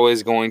Kyrie was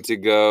always going to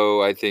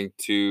go, I think,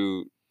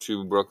 to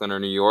Brooklyn or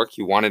New York.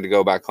 He wanted to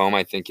go back home.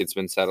 I think it's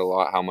been said a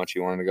lot how much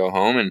he wanted to go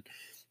home, and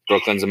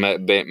Brooklyn's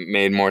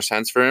made more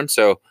sense for him.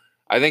 So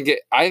I think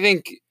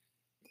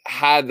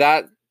had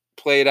that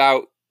played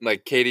out,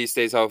 like KD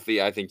stays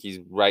healthy, I think he's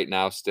right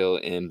now still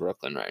in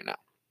Brooklyn right now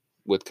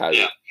with Kyrie.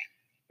 Yeah,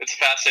 it's a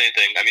fascinating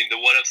thing. I mean, the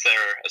what ifs that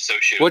are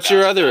associated. What's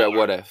your other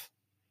what if?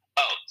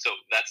 Oh, so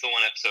that's the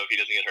one. So if he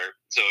doesn't get hurt,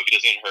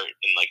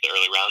 in like the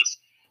early rounds,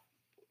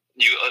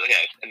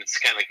 and it's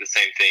kind of like the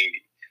same thing.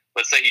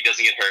 Let's say he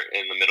doesn't get hurt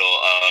in the middle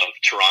of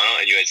Toronto,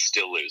 and you guys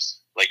still lose.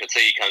 Like, let's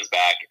say he comes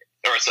back,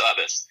 or so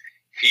this.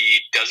 He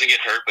doesn't get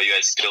hurt, but you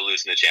guys still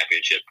lose in the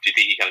championship. Do you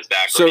think he comes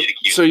back?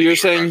 So you're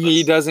saying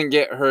he doesn't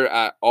get hurt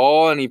at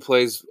all, and he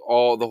plays the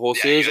whole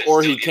series,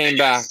 or he came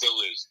back? Still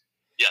lose.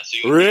 Yeah.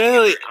 So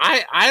really,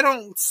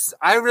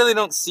 I really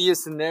don't see a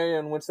scenario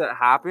in which that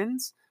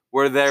happens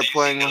where they're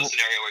playing. No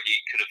scenario where he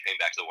could have came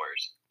back to the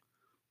Warriors.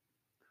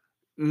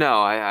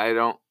 No, I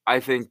don't. I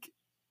think.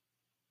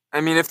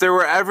 I mean, if there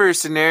were ever a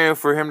scenario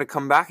for him to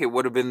come back, it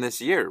would have been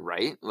this year,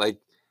 right? Like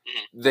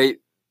they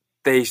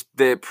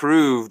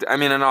proved. I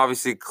mean, and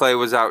obviously Clay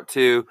was out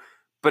too,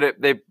 but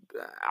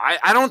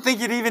I don't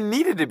think it even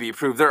needed to be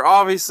proved. They're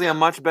obviously a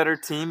much better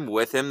team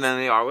with him than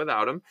they are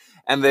without him,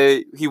 and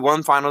he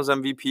won Finals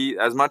MVP.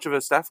 As much of a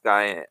Steph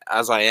guy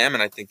as I am,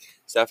 and I think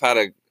Steph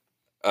had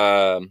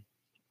an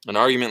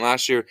argument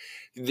last year.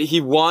 He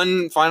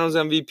won Finals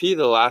MVP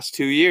the last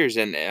 2 years,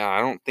 and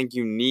I don't think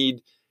you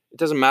need. It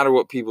doesn't matter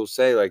what people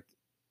say. Like,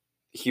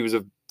 he was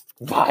a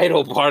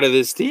vital part of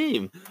this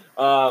team,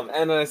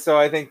 so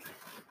I think.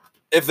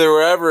 If there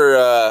were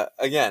ever,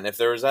 if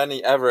there was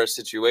ever a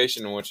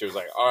situation in which it was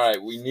like, all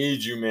right, we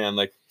need you, man.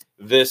 Like,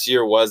 this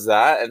year was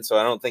that, and so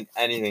I don't think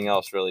anything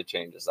else really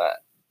changes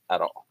that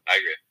at all. I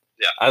agree.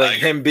 Yeah, I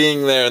think him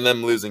being there and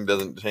them losing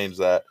doesn't change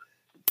that.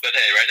 But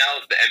hey, right now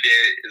the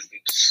NBA is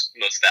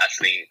the most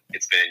fascinating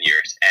it's been in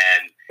years,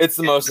 and it's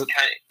the most.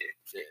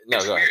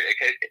 It's weird.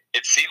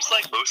 It seems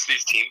like most of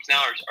these teams now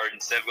are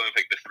instead of going with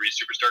like the 3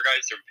 superstar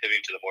guys, they're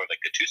pivoting to the more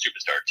like the 2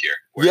 superstar tier.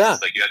 Where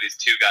it's like you have these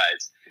 2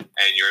 guys,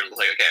 and you're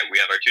like, okay, we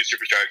have our 2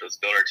 superstars. Let's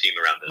build our team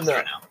around this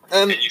right now.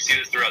 And you see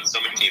this throughout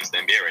so many teams in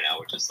the NBA right now,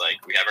 which is like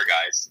we have our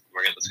guys.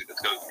 Let's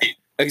go compete.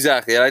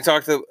 Exactly, and I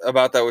talked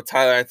about that with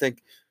Tyler. I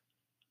think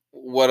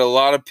what a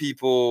lot of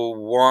people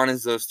want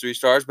is those 3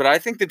 stars, but I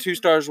think the 2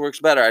 stars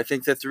works better. I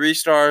think the 3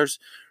 stars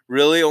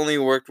really only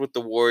worked with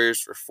the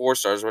Warriors for 4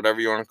 stars, whatever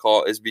you want to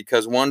call it, is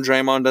because one,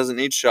 Draymond doesn't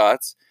need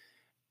shots,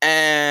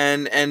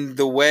 and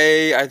the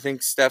way I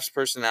think Steph's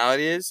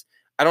personality is,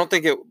 I don't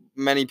think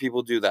many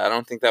people do that. I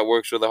don't think that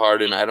works with a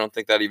Harden. I don't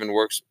think that even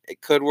works. It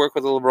could work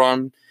with a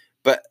LeBron,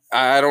 but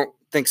I don't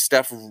think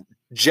Steph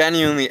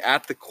genuinely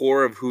at the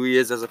core of who he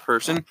is as a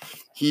person,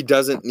 he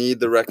doesn't need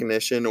the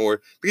recognition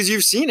because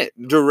you've seen it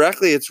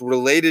directly. It's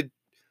related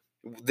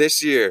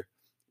this year.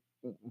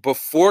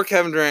 Before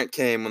Kevin Durant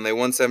came, when they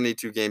won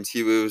 72 games,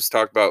 he was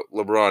talked about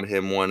LeBron,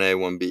 him 1A,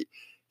 1B.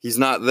 He's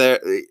not there.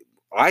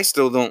 I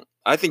still don't.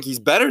 I think he's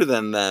better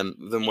than them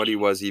than what he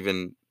was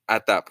even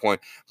at that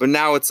point. But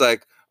now it's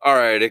like, all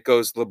right, it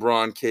goes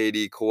LeBron,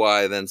 KD,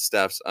 Kawhi, then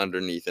Steph's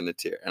underneath in a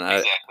tier.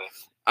 And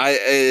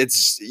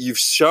you've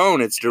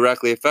shown it's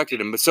directly affected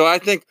him. But so I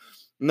think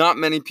not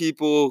many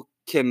people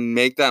can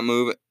make that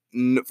move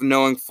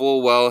knowing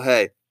full well,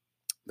 hey,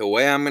 the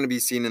way I'm going to be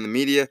seen in the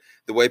media,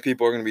 the way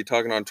people are going to be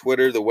talking on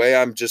Twitter, the way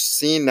I'm just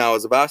seen now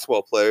as a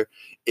basketball player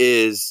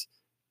is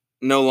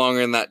no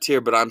longer in that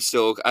tier, but I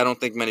don't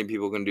think many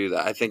people can do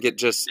that. I think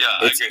it's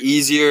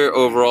easier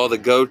overall to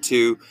go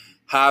to,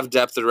 have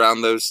depth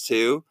around those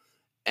 2,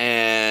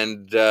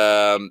 and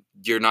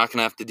you're not going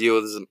to have to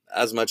deal with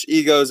as much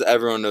egos.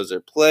 Everyone knows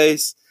their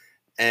place,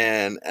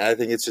 and I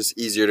think it's just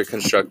easier to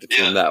construct a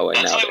team that way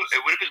now.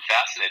 It would have been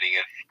fascinating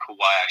if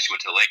Kawhi actually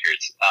went to the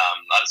Lakers.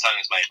 I was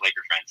talking to my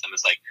Laker friends, and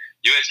was like,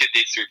 you guys get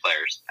these 3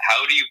 players.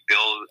 How do you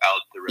build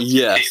out the rest of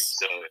the team?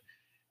 So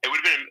it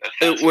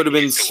would have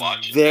been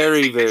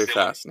very, very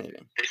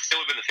fascinating. They still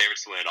would have been the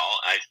favorites to win it all.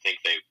 I think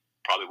they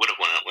probably would have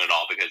won it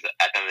all because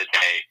at the end of the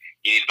day,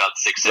 you need about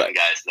 6, 7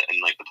 guys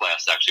in like the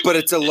playoffs to actually. But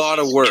it's a lot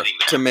of work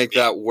to make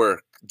that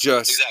work,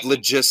 just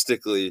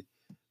logistically.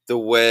 The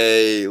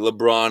way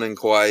LeBron and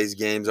Kawhi's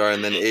games are,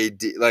 and then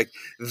AD, like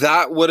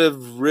that would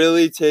have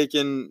really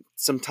taken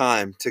some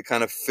time to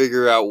kind of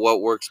figure out what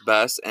works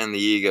best and the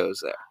egos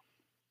there.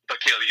 But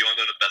Caleb, you want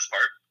to know the best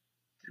part?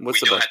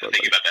 What's we the don't best have to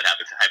think about that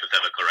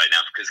hypothetical right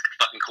now because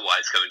fucking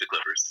Kawhi's coming to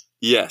Clippers.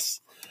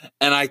 Yes,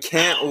 and I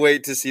can't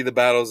wait to see the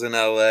battles in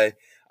LA.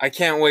 I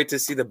can't wait to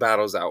see the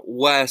battles out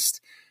west.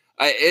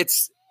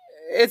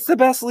 It's the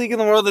best league in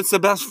the world. It's the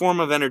best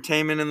form of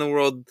entertainment in the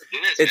world.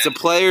 It's a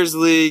players'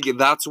 league.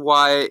 That's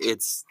why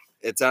it's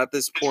at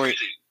this point.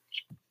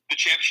 The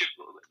championship,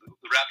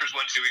 the Raptors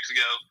won 2 weeks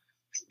ago.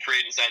 Free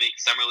agent signing,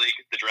 summer league,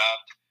 the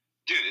draft.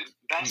 Dude,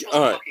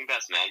 basketball's fucking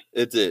best, man.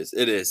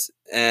 It is.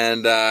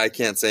 And I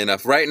can't say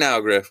enough. Right now,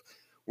 Griff,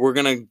 we're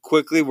going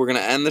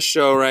to end the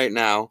show right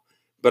now.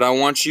 But I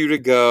want you to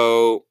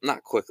go,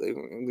 not quickly,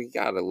 we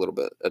got a little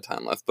bit of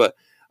time left. But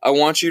I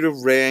want you to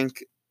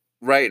rank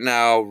right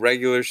now,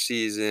 regular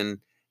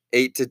season,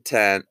 8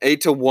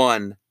 to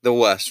 1, the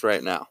West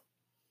right now.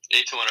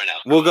 8 to 1 right now.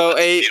 We'll go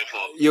 8. Beautiful.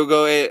 You'll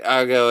go 8.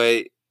 I'll go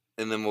 8,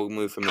 and then we'll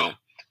move from there.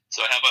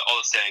 So I have all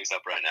the standings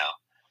up right now.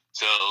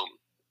 So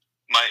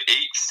my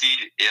 8th seed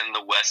in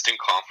the Western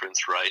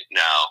Conference right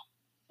now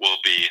will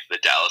be the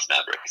Dallas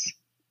Mavericks.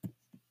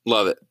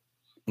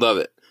 Love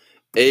it.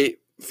 8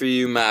 for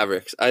you,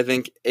 Mavericks. I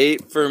think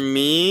 8 for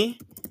me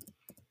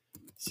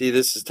See,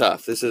 this is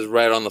tough. This is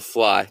right on the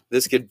fly.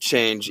 This could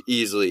change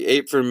easily.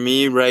 8 for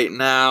me right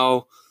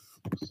now.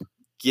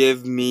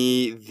 Give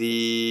me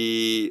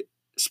the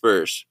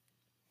Spurs.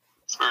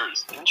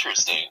 Spurs.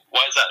 Interesting.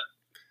 Why is that?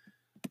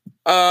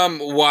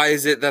 Why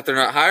is it that they're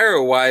not higher,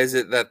 or why is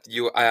it that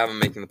I have them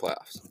making the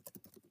playoffs?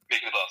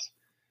 Making the playoffs.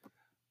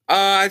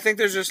 I think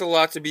there's just a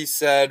lot to be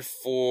said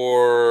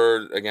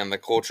for, again, the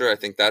culture. I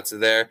think that's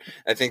there.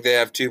 I think they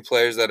have 2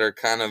 players that are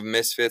kind of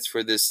misfits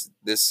for this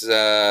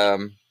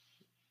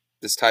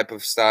type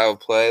of style of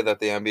play that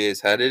the NBA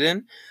is headed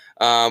in.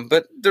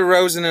 But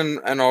DeRozan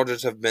and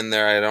Aldridge have been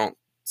there. I don't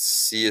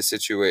see a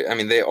situation. I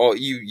mean,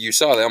 you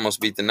saw they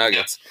almost beat the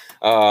Nuggets.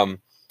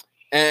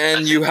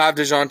 And you have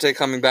DeJounte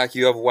coming back.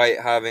 You have White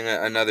having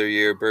another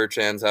year.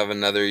 Bertrand's have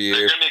another year.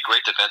 They're going to be a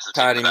great defensive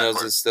team. Patty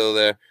Mills is still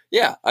there.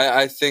 Yeah,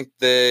 I think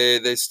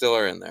they still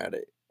are in there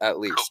at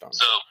least. Cool.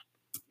 So,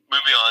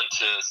 moving on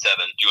to 7.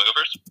 Do you want to go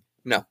first?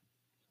 No.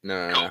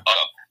 Cool.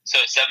 So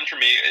 7 for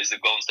me is the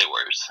Golden State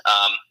Warriors.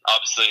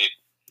 Obviously,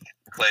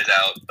 plays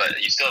out,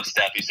 but you still have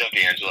Steph, you still have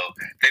D'Angelo.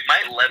 They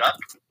might let up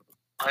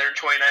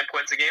 129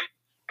 points a game,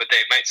 but they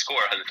might score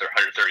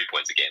 130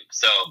 points a game.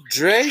 So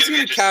Dre's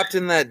going to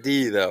captain that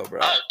D, though, bro.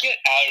 Oh, get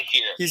out of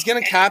here. He's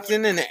going to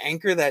captain and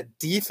anchor that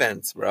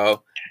defense,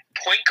 bro.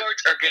 Point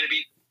guards are going to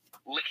be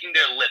licking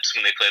their lips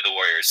when they play the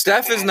Warriors.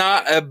 Steph is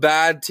not a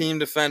bad team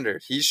defender.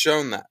 He's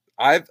shown that.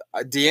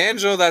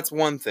 D'Angelo, that's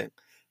one thing.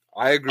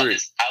 I agree. I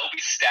will be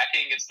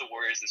stacking against the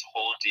Warriors this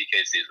whole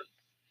DK season.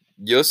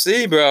 You'll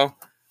see, bro.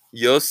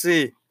 You'll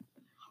see.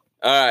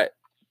 All right.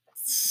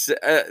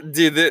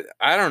 Dude,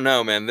 I don't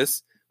know, man.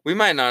 We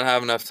might not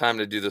have enough time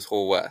to do this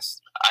whole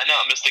West. I know.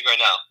 I'm just thinking right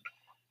now.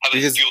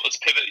 Let's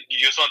pivot.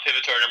 You just want to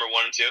pivot to our number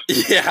 1 and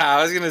 2? Yeah,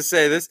 I was going to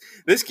say,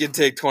 this could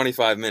take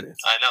 25 minutes.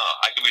 I know.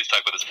 I could just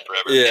talk about this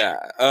forever. Yeah.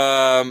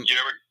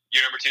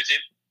 Your number 2 team?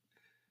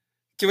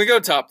 Can we go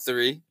top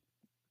 3?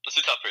 Let's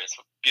do top 3. It's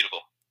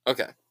beautiful.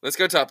 Okay. Let's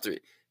go top 3.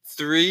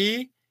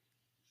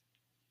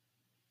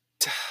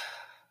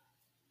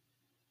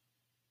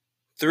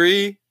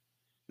 3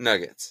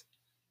 Nuggets.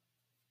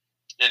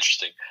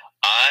 Interesting.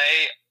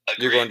 I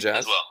agree. You're going Jazz?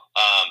 As well.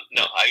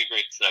 No, I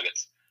agree. It's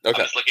Nuggets.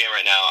 Okay. I'm just looking at it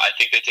right now. I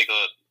think they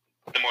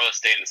more or less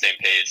stay in the same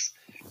pace.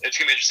 It's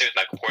going to be interesting with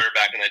my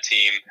quarterback on that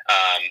team.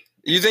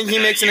 You think he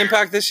makes an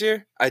impact this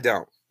year? I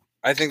don't.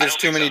 I think there's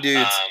too many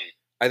dudes.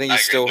 I think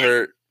he's still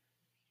hurt.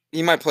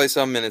 He might play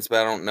some minutes,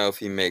 but I don't know if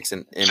he makes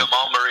an impact.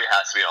 Jamal Murray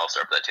has to be an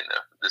all-star for that team, though,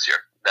 this year.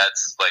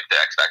 That's like the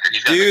X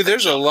factor. Dude,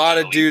 there's a lot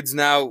of dudes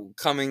now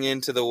coming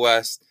into the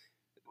West.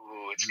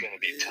 Ooh, it's going to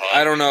be tough.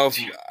 I don't know if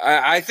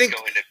I think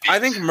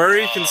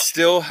Murray can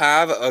still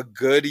have a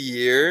good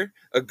year,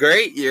 a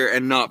great year,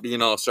 and not be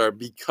an all-star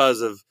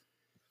because of.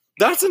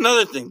 That's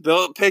another thing.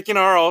 Picking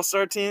our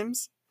all-star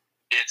teams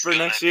for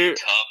next year.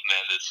 It's tough,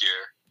 man, this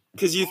year.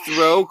 Because you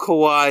throw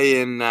Kawhi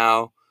in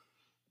now.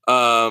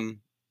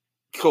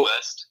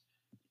 West.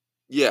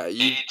 Yeah, AD.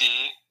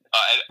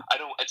 I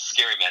don't. It's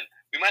scary, man.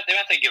 They might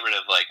have to get rid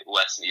of like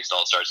West and East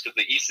All Stars because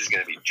the East is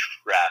going to be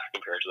trash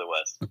compared to the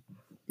West.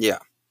 Yeah.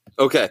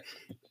 Okay.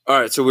 All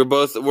right. So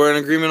we're in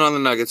agreement on the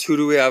Nuggets. Who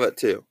do we have at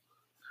 2?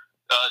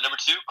 Number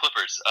 2,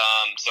 Clippers.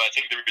 So I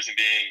think the reason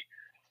being,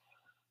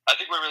 I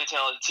think we're a really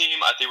talented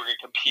team. I think we're going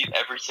to compete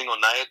every single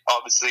night.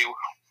 Obviously,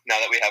 now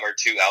that we have our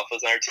 2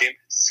 alphas on our team,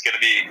 it's going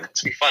to be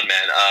fun,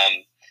 man.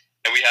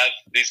 And we have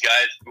these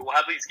guys. We'll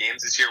have these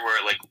games this year where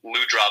like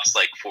Lou drops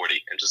like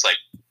 40 and just like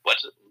what?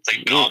 It's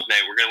like an off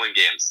night. We're gonna win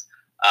games.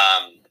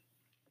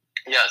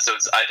 Yeah. So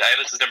I have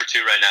this as number 2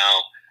 right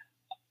now.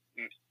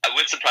 I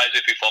wouldn't surprise me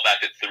if we fall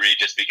back at 3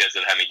 just because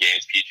of how many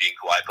games PG and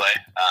Kawhi play.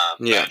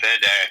 Yeah. But at the end of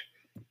the day,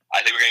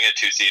 I think we're gonna get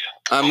a 2 seed.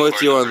 I'm with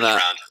you on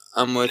that.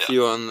 I'm with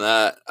you on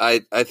that.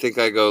 I think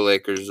I go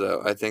Lakers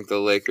though. I think the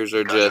Lakers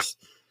are just.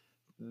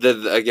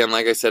 Again,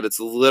 like I said, it's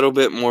a little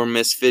bit more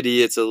misfitty.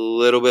 It's a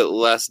little bit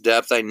less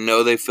depth. I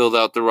know they filled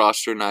out the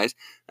roster nice.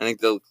 I think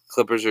the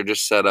Clippers are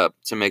just set up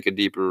to make a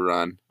deeper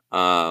run.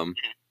 Or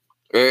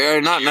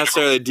not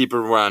necessarily a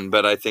deeper run,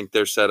 but I think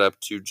they're set up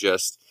to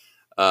just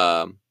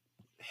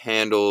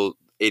handle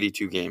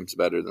 82 games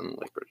better than the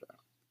Lakers are.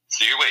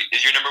 So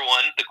is your number 1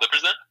 the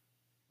Clippers then?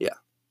 Yeah.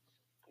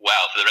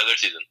 Wow, for the regular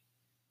season.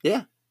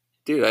 Yeah.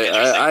 Dude,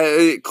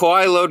 I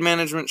Kawhi load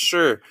management,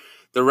 sure.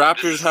 The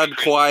Raptors had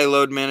Kawhi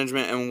load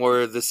management and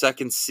were the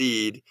 2nd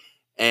seed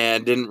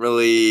and didn't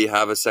really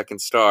have a second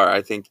star.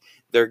 I think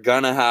they're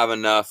going to have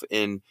enough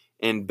in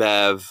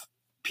Bev,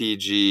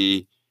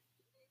 PG,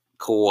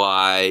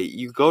 Kawhi.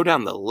 You go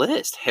down the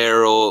list.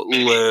 Harold,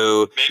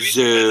 Lou,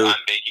 Zoo. I'm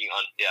banking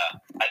on,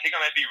 I think I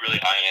might be really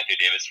high on Anthony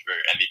Davis for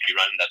MVP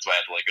run. That's why I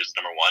have the Lakers as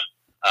number 1.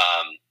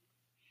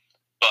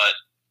 But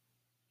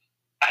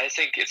I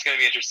think it's going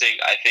to be interesting.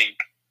 I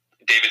think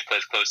Davis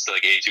plays close to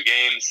like 82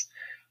 games.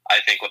 I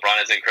think LeBron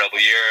has an incredible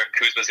year.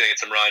 Kuzma's going to get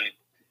some run.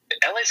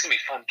 LA's going to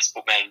be fun,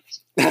 man.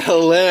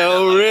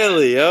 Oh,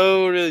 really?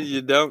 Oh, really?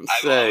 You don't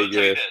say, I will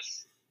tell you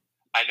this.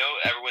 I know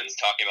everyone's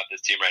talking about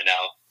this team right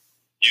now.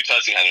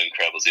 Utah's going to have an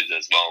incredible season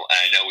as well. And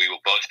I know we will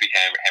both be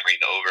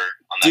hammering the over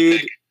on that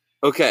pick.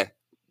 Okay.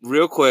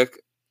 Real quick.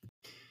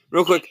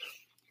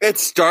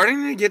 It's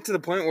starting to get to the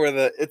point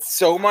where it's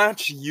so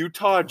much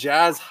Utah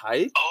Jazz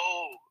hype.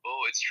 Oh,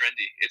 it's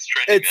trendy. It's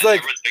trendy. It's man.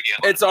 like Everyone's picking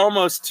up on it's it.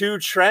 almost too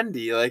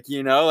trendy. Like,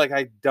 like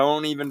I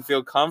don't even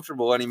feel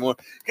comfortable anymore.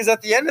 Because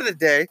at the end of the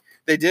day,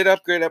 they did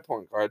upgrade at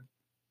point guard,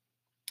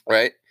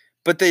 right?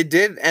 But they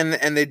did, and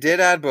they did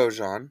add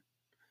Bojan,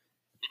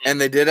 and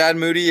they did add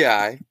Moody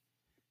Eye,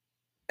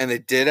 and they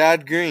did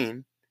add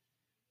Green.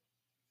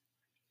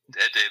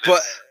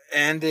 Davis.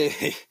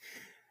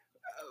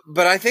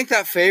 But I think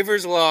that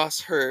Favors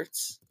loss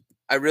hurts.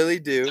 I really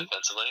do.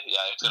 Defensively, yeah,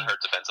 it's gonna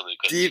hurt defensively.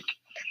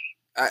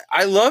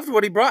 I loved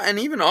what he brought, and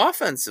even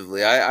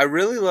offensively, I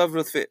really loved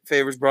what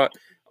Favors brought.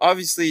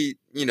 Obviously,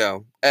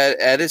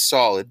 Ed is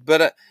solid,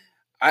 but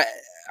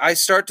I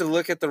start to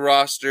look at the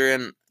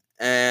roster,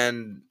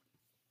 and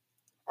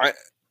I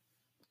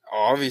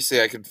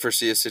could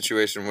foresee a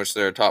situation in which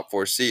they're a top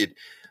 4 seed,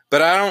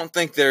 but I don't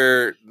think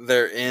they're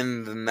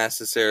in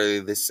necessarily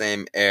the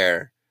same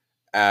air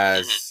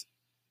as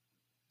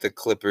the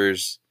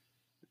Clippers,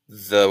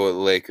 the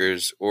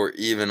Lakers, or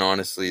even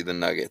honestly the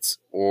Nuggets.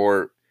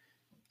 Or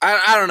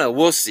I don't know.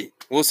 We'll see.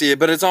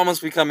 But it's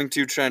almost becoming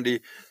too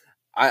trendy.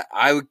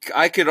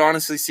 I could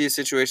honestly see a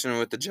situation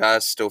with the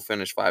Jazz still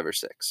finish 5 or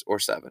 6 or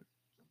 7.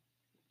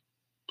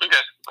 Okay,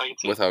 I can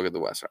see with how good the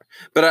West are.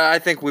 But I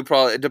think we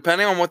probably,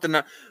 depending on what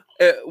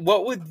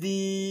what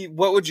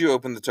would you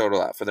open the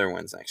total at for their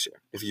wins next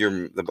year if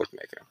you're the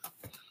bookmaker?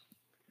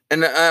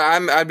 And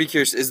I'd be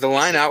curious, is the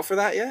line out for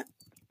that yet?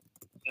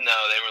 No,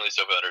 they haven't released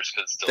over-unders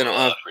because it's still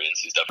free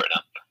agency stuff right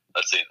now.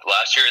 Let's see.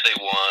 Last year they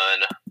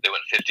went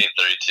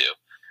 50-32.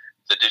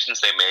 The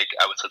additions they make,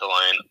 I would set the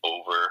line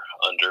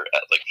under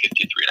at like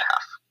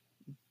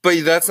 53.5.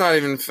 But that's not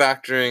even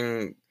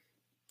factoring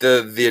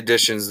the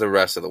additions the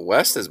rest of the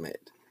West has made.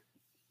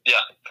 Yeah.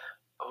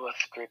 Oh,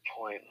 that's a great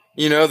point.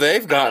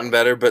 They've gotten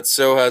better, but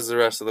so has the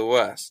rest of the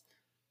West.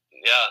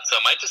 Yeah, so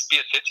it might just be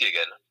at 50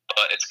 again,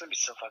 but it's going to be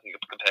so fucking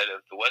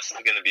competitive. The West is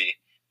going to be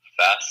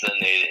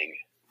fascinating.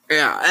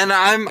 Yeah, and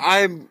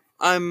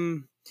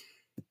I'm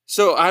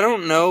so I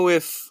don't know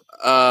if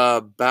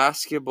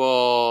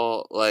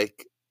basketball,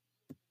 like,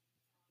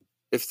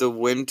 if the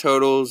win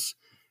totals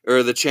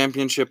or the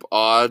championship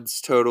odds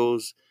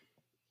totals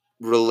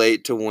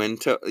relate to win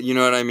you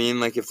know what I mean?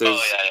 Like, if there's...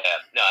 Oh, yeah.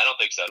 No, I don't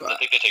think so. I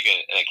think they take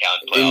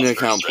into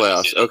account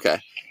playoffs. Okay.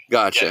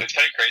 Gotcha. Yeah, it's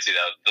kind of crazy,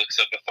 though.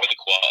 So before the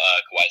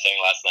Kawhi signing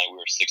last night, we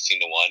were 16-1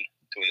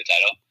 to win the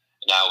title.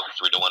 Now we're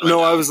 3-1 No,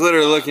 now. I was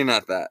literally looking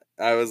at that.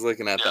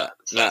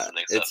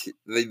 It's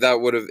that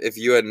would have, if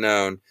you had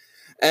known.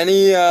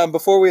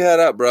 Before we head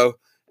up, bro,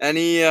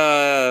 any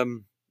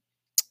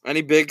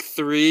big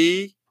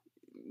 3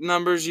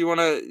 numbers you want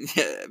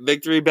to,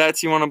 big 3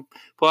 bets you want to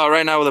pull out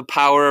right now with a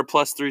power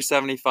plus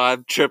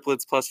 375,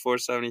 triplets plus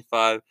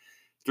 475,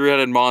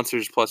 3-headed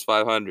monsters plus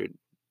 500?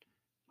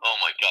 Oh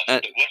my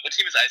god! What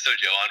team is ISO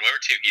Joe on? Whatever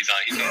team he's on.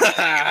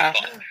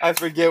 I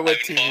forget what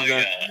team he's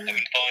on. I've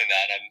been following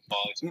that. I've been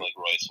following some like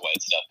Royce White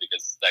stuff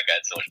because that guy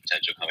had so much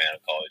potential coming out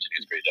of college, and he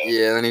was pretty dope.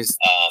 Yeah, and he's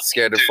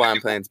scared to fly on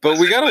planes. But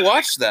we gotta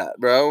watch that,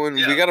 bro, and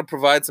we gotta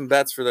provide some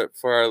bets for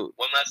our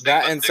one last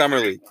that thing, and summer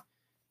league.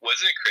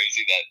 Wasn't it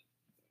crazy that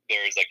there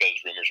was like those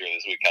rumors earlier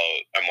this week how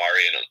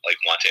Amari and like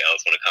Monte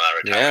Ellis want to come out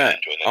of retirement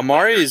and join the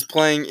Amari is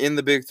playing in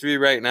the Big 3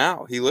 right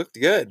now. He looked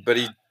good, but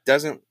he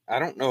doesn't. I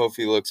don't know if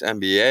he looks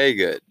NBA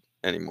good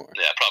anymore.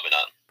 Yeah, probably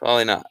not.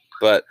 Probably not.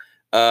 But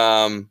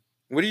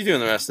what are you doing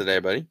the rest of the day,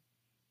 buddy?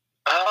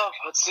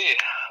 Let's see.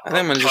 I think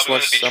I'm gonna just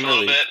watch summer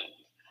league.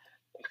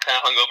 I'm kind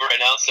of hungover right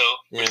now, so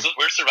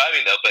we're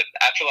surviving though. But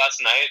after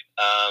last night,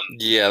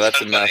 that's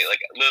enough. Funny.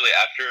 Like literally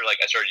after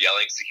I started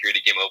yelling,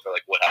 security came over.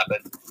 Like, what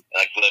happened? And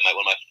like one of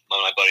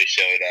my buddies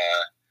showed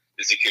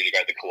the security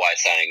guard the Kawhi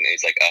signing, and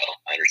he's like, "Oh,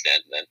 I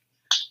understand." And then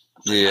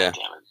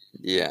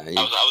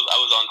I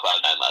was on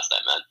cloud 9 last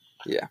night, man.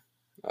 Yeah.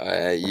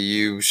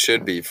 You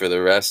should be for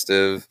the rest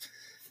of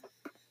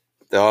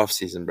the off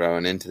season, bro,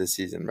 and into the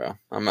season, bro.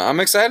 I'm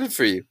excited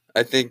for you.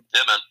 I think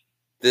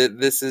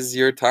this is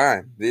your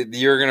time.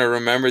 You're gonna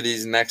remember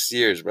these next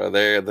years, bro.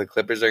 The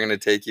Clippers are gonna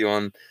take you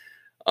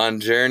on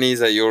journeys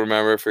that you'll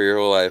remember for your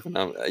whole life, and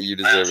you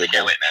deserve it. I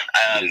can't wait,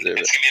 man. It's gonna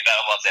be a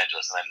battle of Los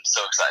Angeles, and I'm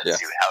so excited to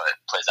see how it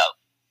plays out.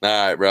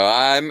 All right, bro.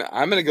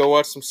 I'm gonna go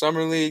watch some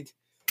summer league,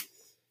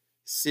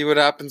 see what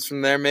happens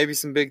from there. Maybe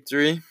some Big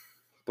 3.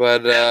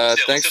 But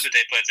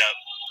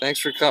thanks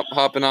for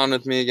hopping on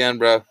with me again,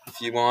 bro.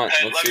 If you want,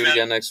 let's do it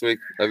again next week.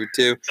 Love you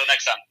too. Until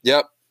next time.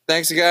 Yep.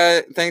 Thanks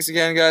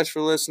again, guys,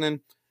 for listening.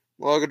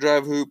 Logger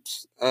Drive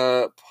Hoops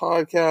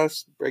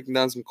podcast, breaking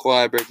down some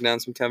Kawhi, breaking down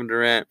some Kevin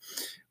Durant.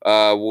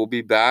 We'll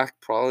be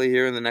back probably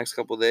here in the next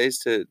couple of days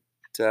to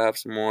have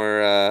some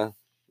more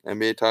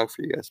NBA talk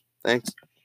for you guys. Thanks.